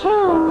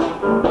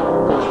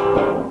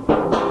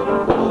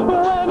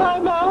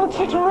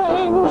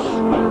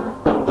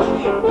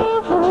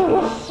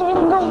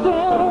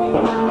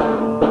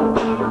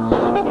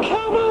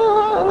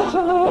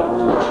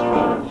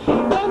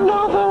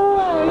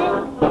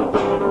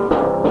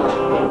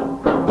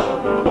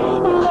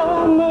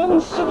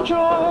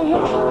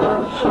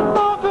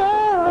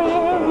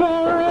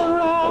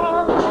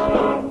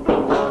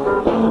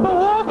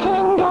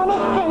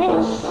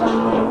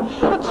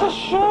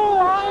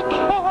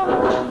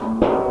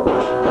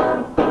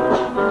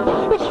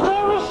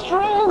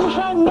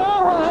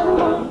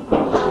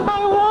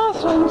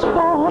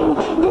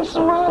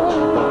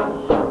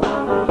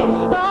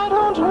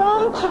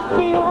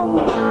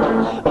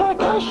down,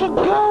 like I should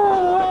go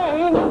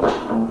away.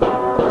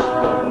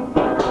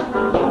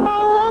 I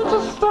want to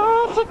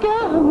start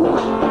again.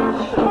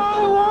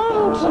 I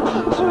want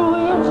to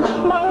live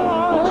my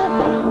life.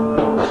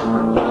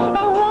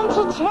 I want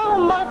to tell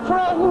my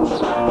friends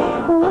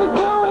we're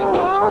going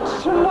out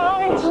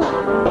tonight.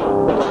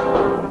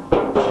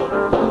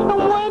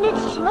 And when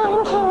it's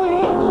time to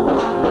leave,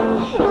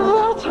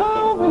 they'll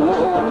tell me,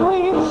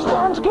 please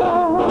don't go.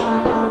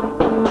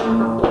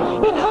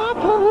 It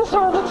happens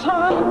all the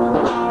time.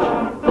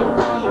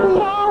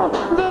 Now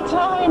that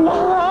I'm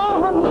alone.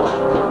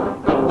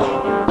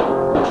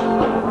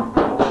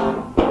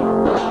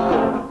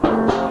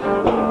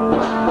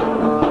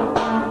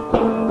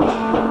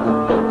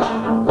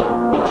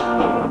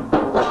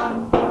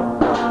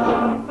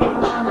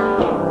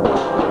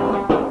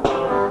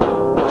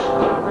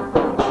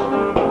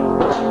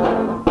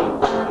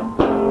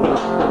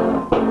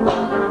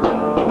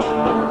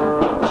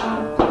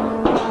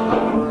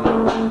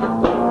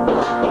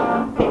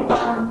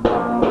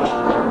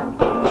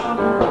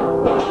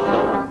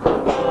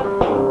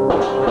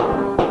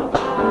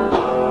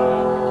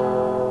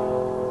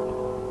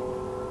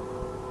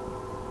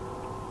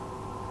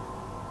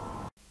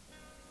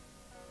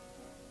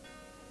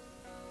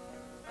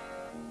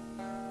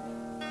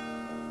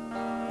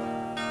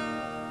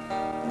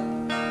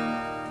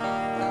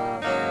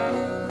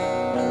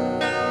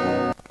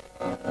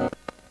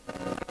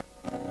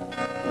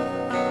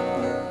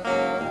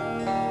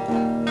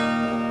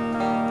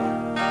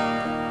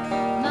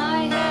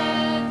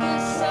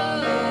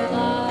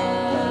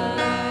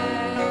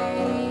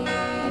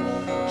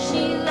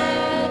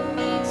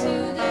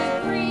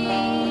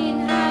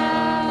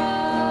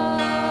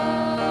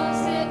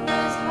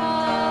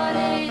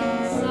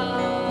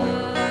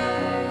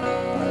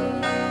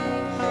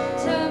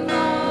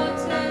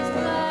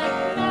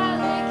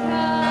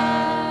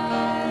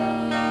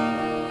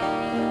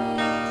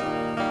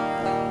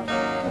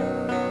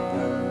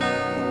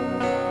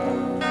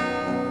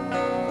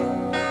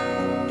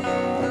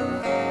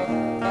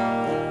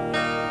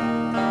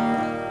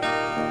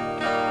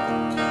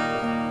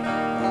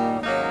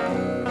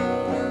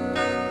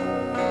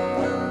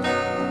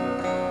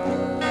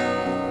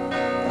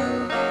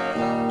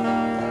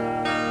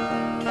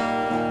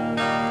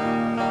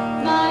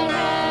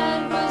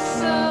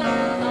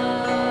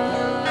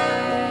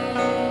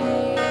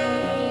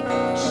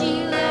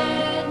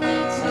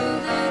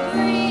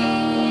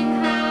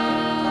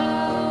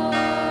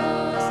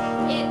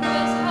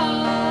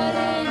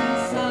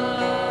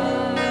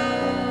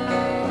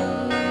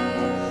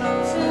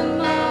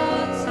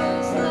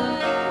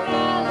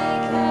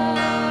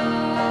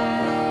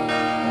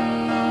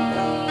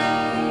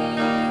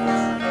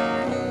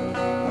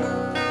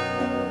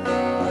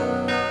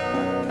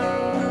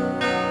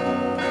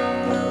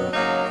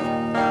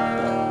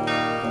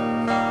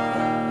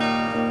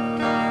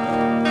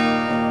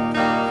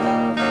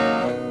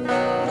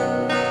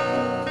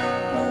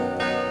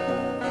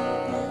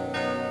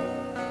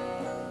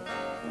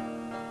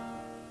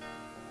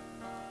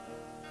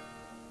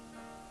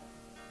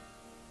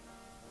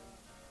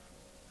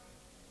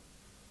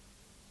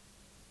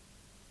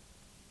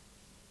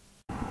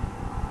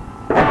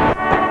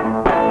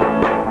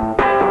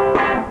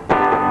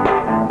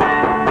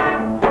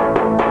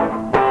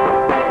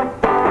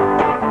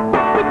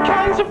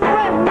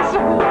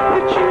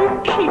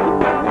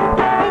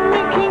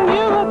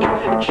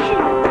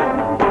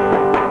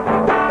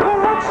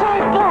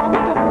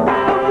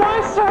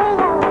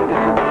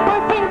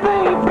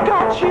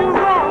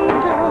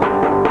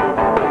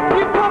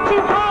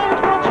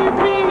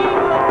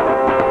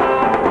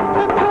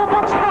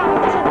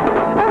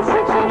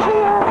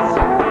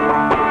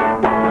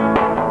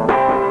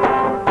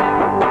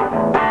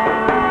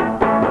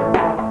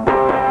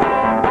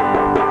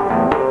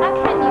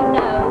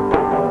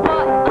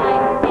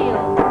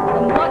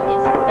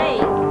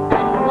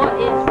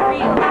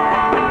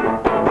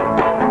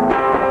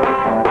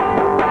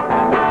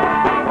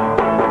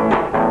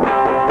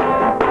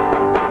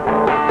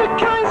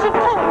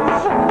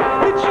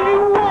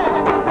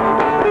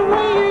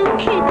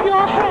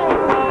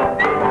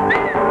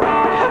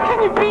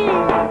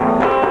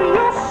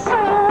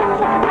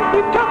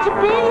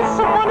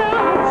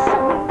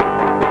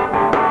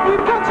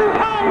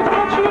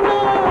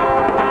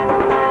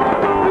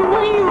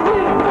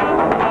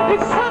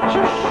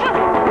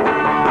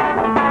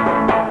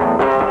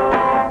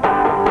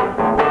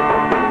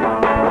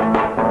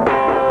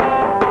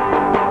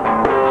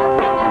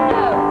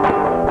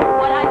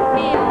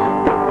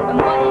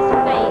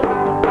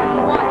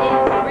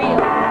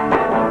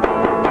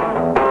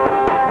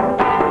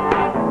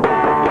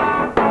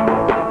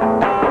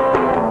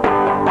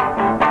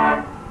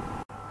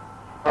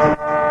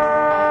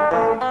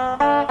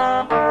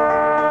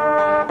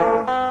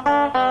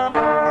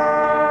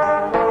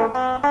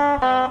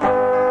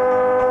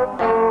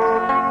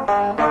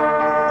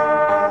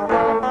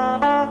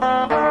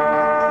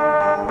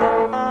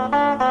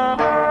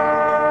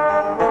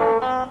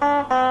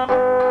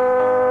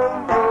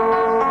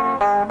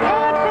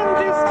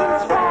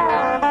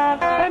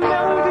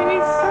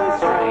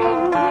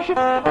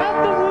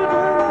 at the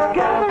woodlands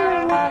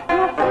gathering.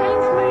 Your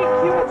friends make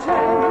you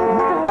attend.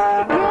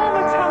 Your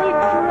metallic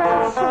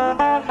dress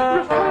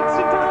reflects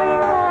a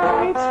dying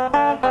light.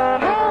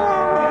 How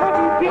long have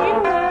you been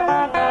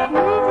there,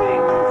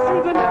 moving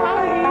through the night?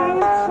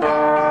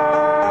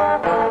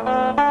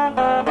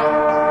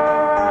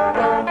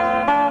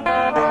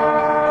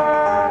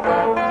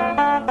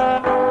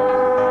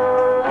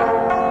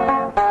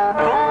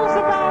 Balls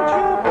about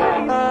your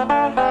face,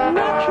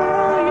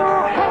 natural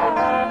your hair,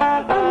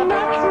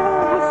 unnatural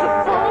was the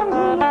fun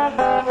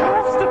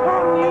forced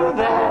upon you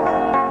there,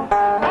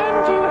 and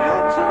you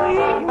had to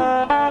leave.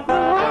 The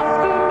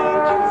laughter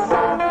made you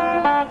sad.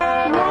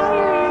 Why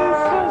are you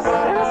so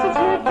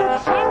sensitive that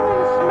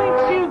silence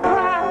makes you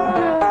glad?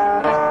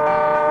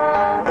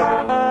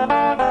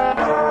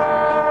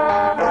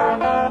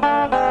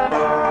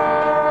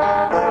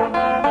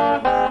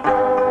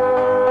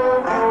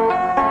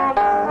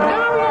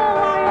 Now you're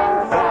lying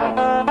flat,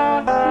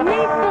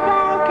 neath the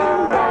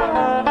bargain bar.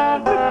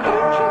 The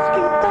creatures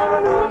keep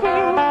on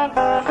moving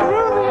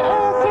through the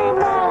earthy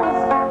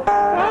mouth,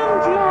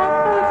 and your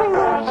earthy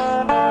lips,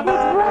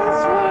 that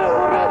once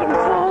were red and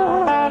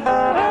full,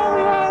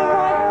 earlier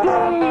that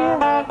day,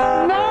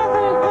 now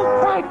they look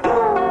quite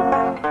dull.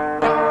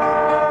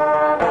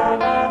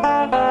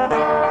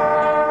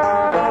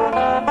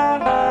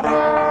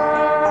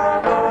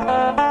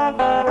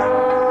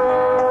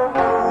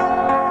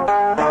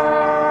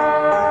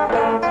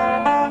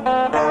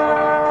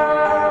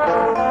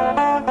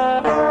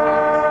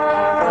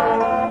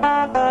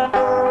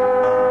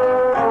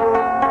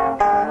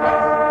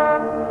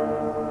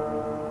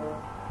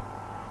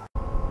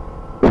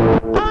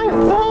 I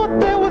thought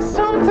there was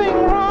something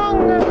wrong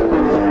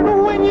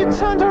when you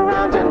turned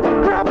around and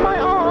grabbed my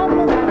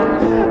arm.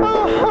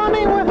 Oh,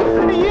 honey, were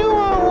you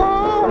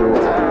alarmed?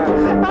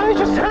 I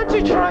just had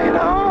to try it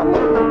on.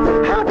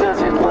 How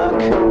does it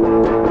look?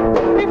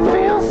 It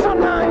feels so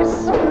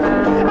nice.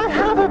 I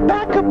have a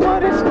backup,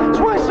 but it's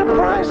twice the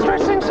price.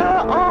 Dressing's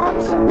her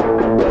art.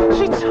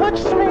 She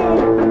touched me,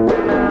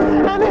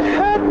 and it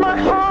hurt my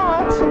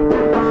heart.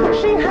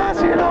 She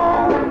has it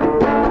all,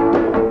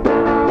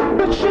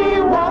 but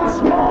she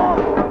wants more.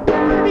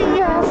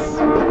 Yes,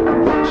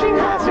 she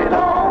has it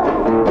all,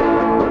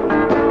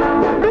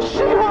 but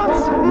she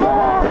wants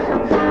more.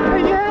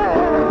 Yeah,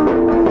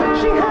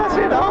 she has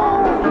it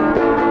all,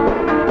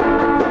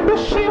 but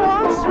she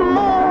wants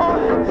more.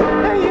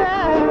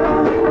 Yeah,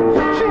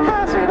 she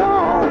has it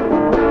all,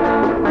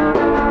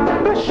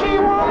 but she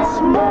wants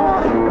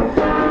more.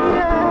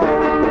 Yeah.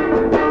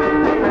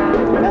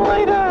 And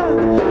later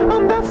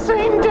on that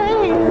same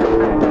day,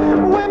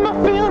 when my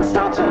feelings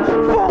start to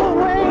fall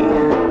away,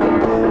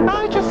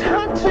 I just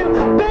had to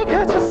beg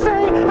her to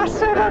stay. I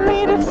said I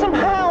needed some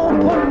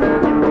help.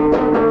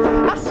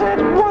 I said,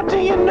 what do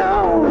you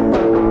know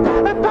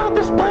about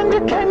this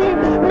blender? Can you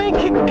make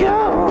it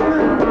go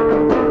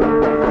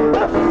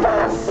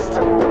fast?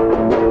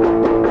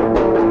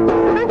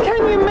 And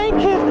can you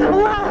make it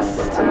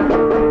last?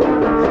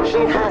 She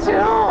has it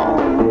all,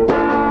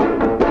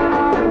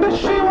 but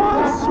she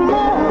wants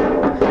more.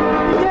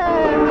 Yeah,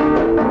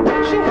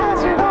 she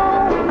has it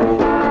all,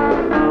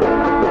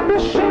 but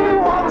she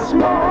wants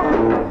more.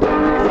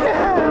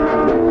 Yeah,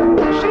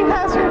 she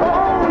has it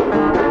all,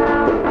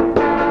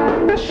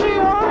 but she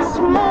wants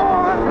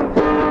more.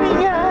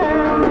 Yeah,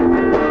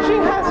 she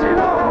has it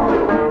all,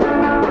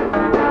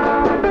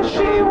 but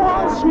she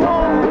wants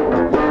more.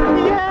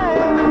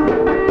 Yeah.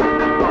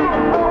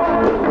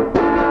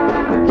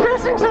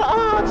 Dressing's an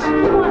art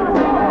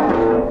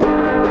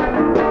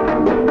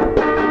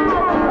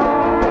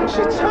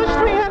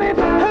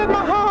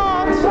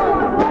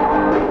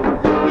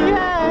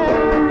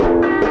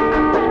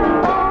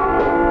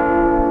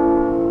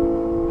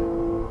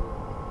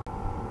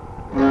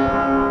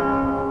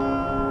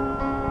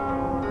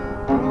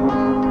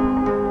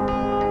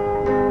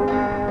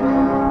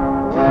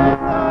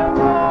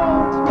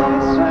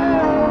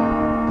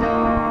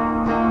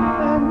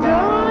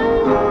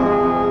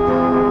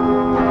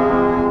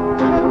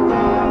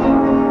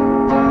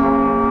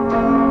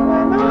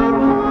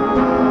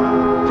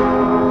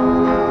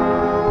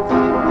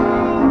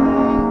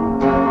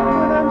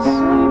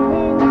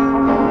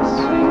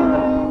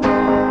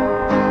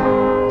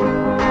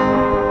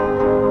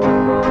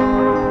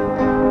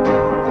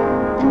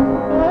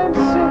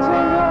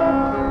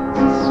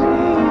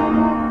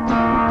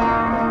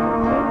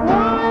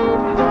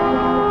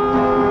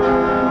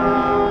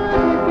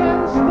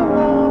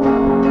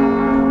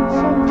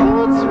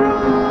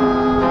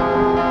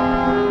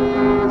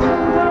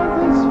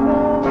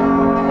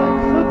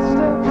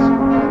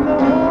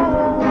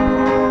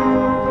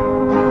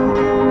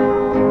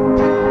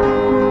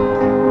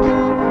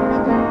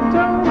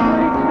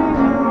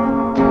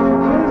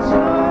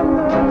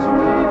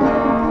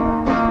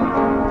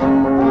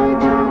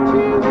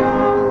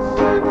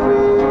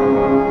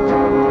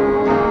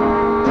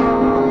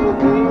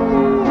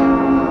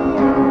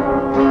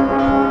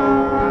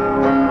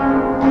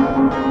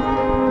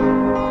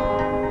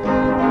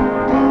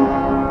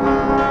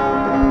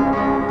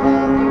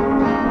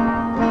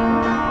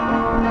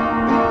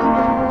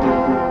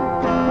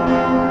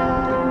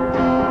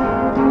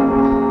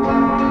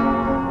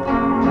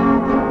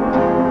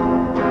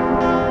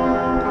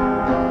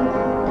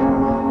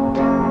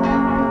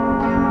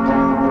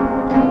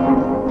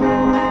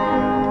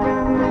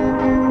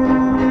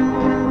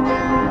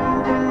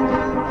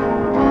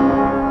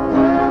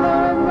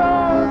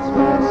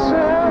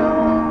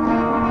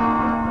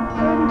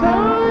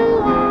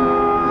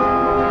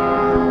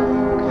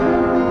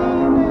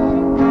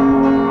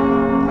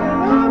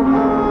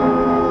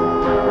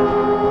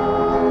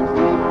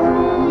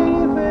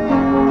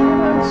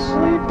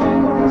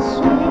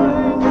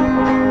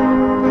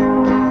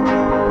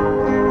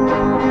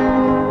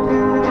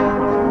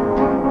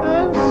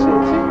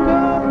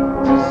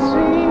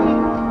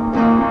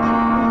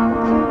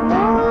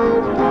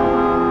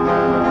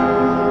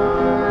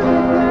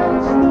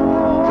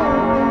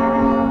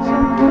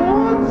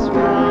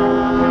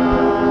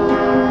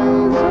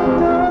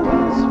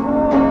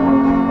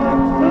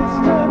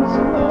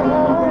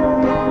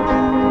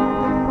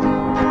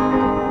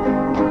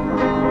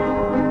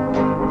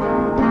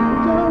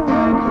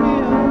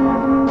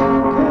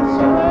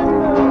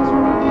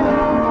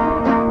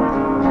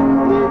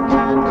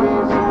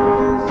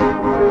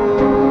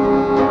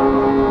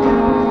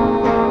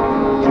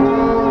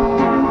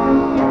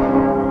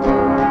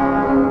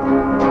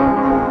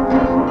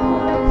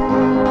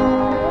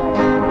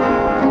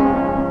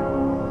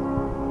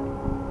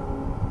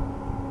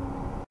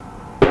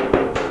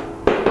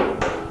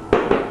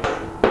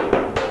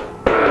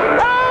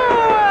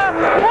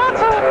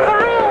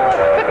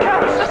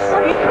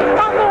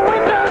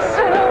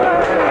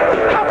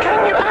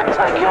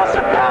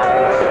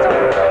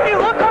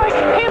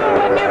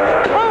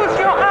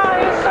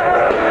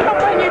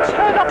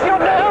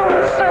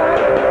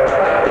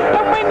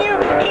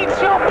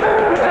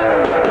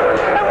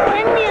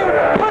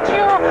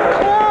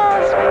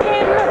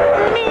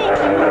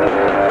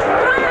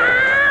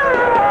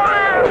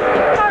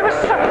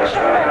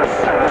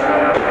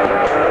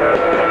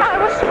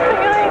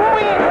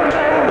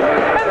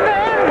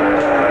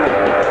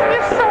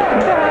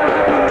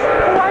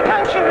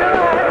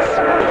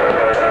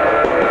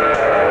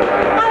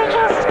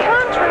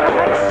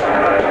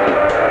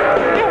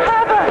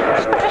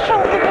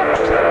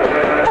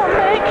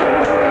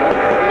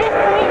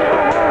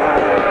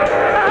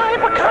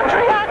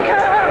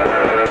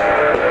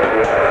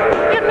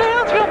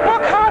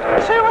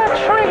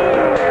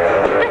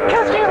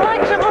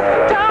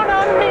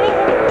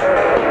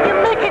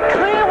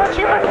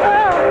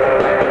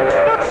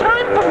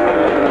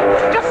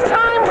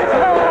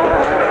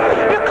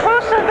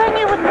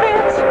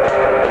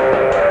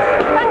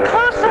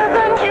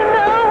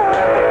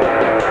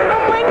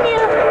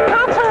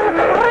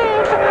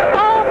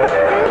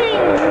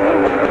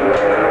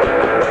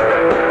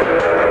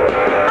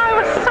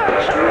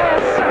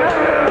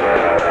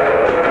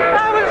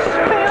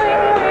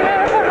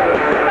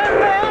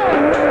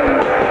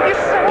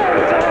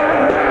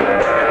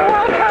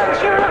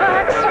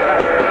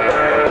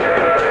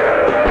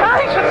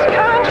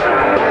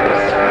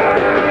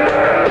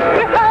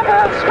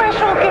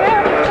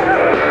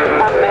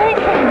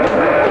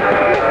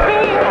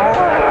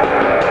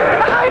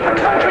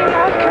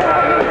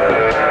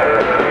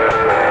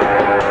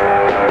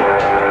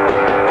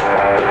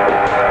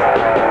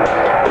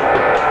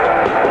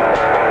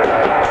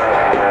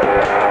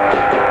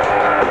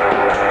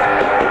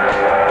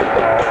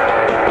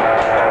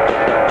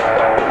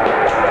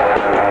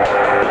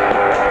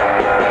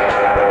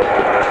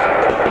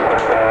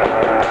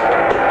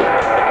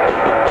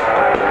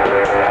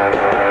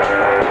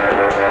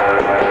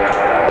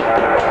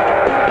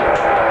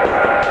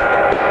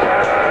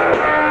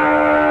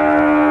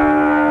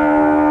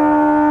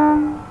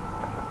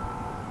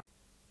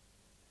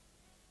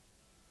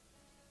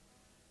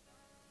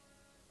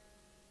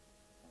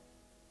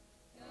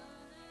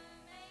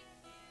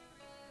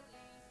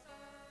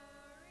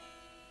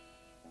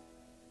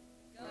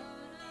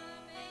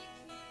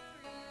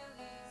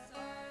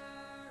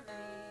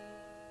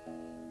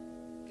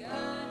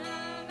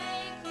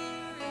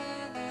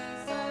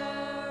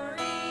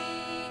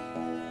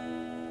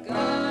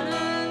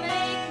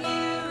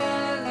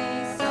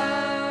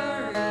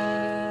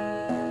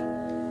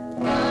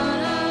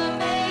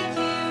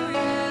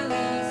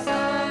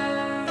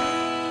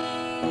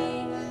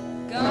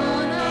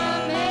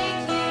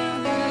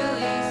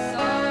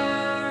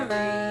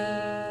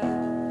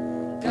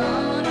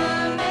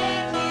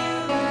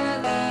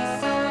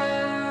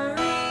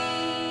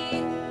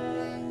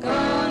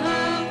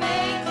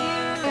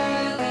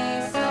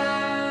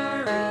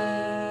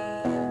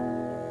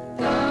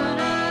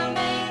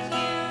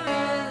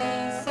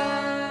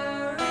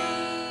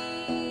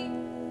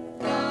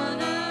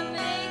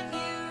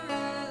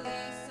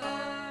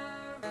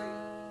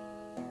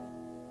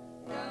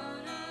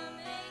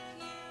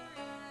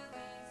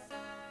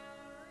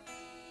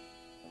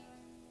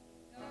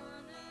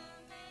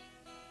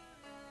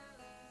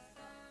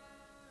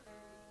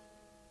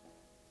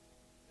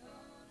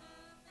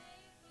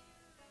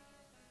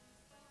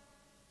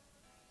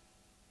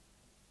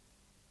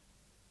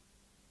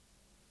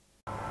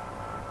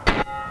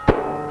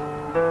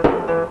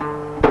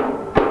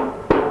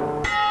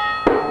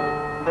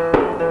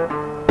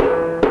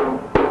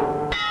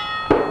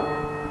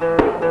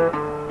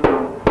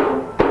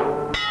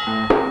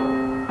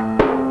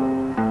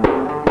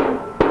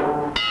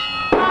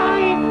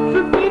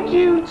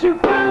To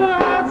go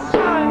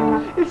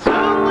outside, it's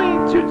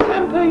only to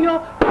temper your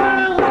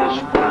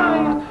girlish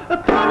pride. A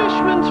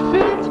punishment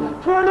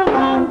fit for an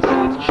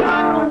unwanted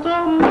child.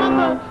 Oh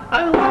mother,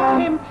 I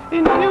love him,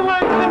 in you I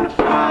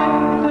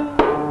confide.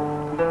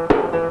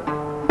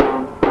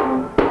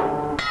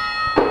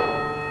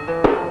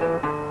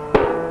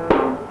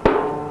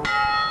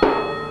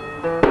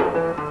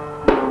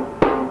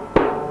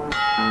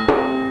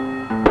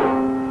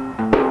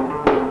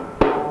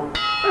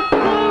 A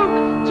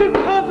cloak to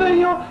cover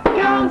your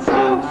gown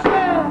so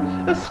fair,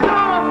 a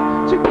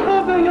scarf to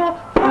cover your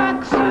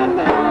flaxen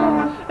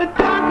hair, a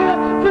dagger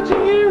for to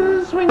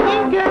use when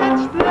you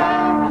get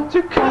there,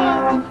 to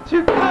cut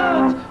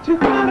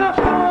off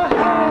your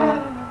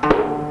hair.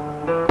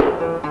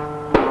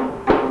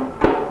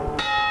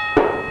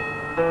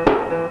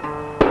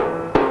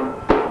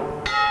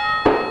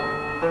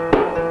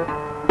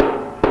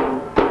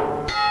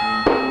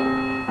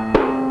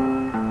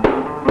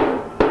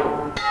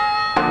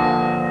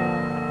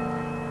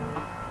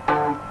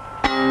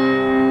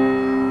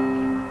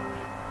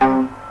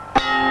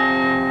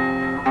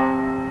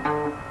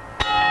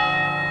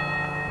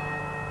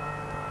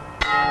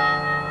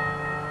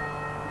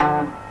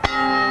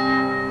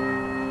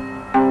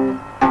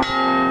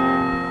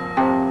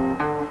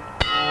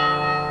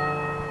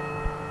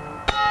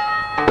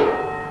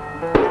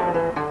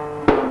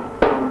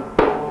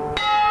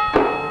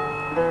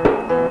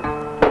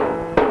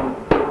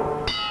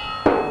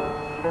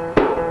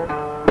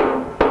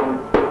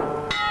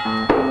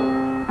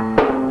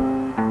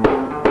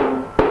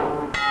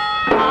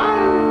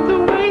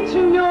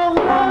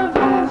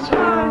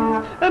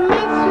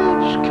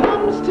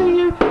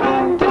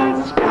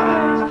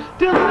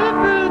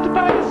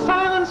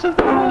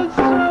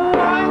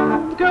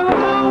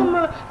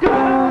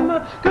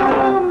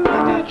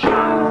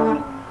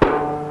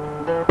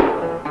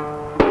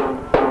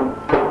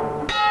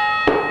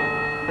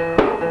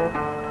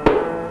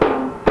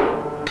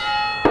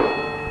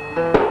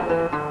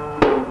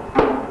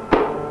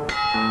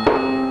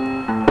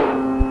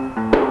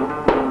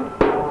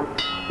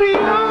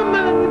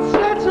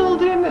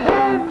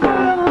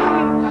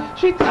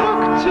 She took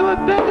to a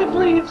bed of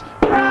leaves,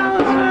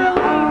 brows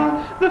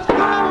early. The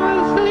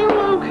flowers, they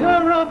woke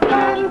her up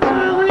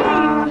gently.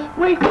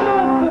 Wake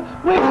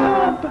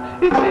up,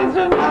 it is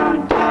a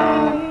new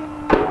day.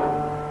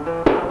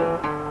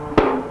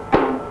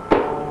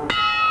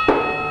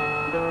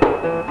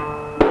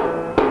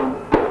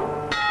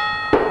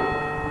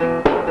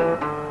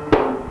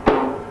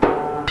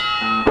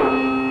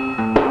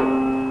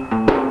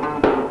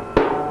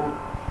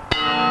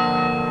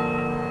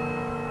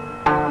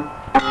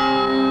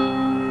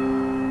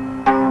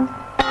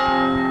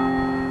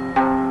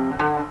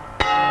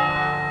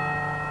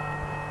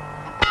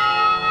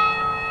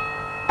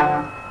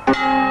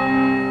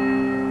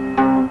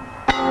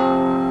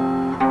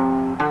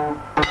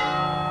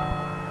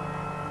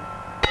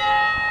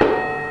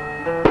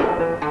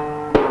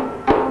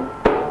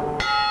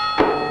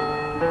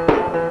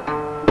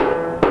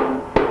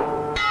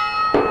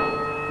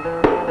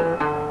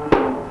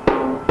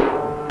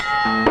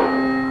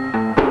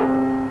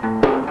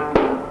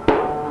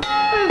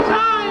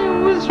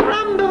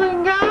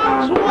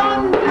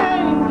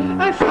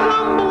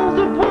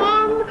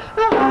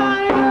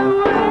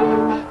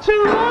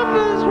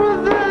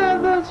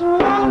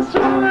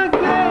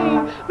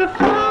 The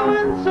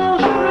flowers all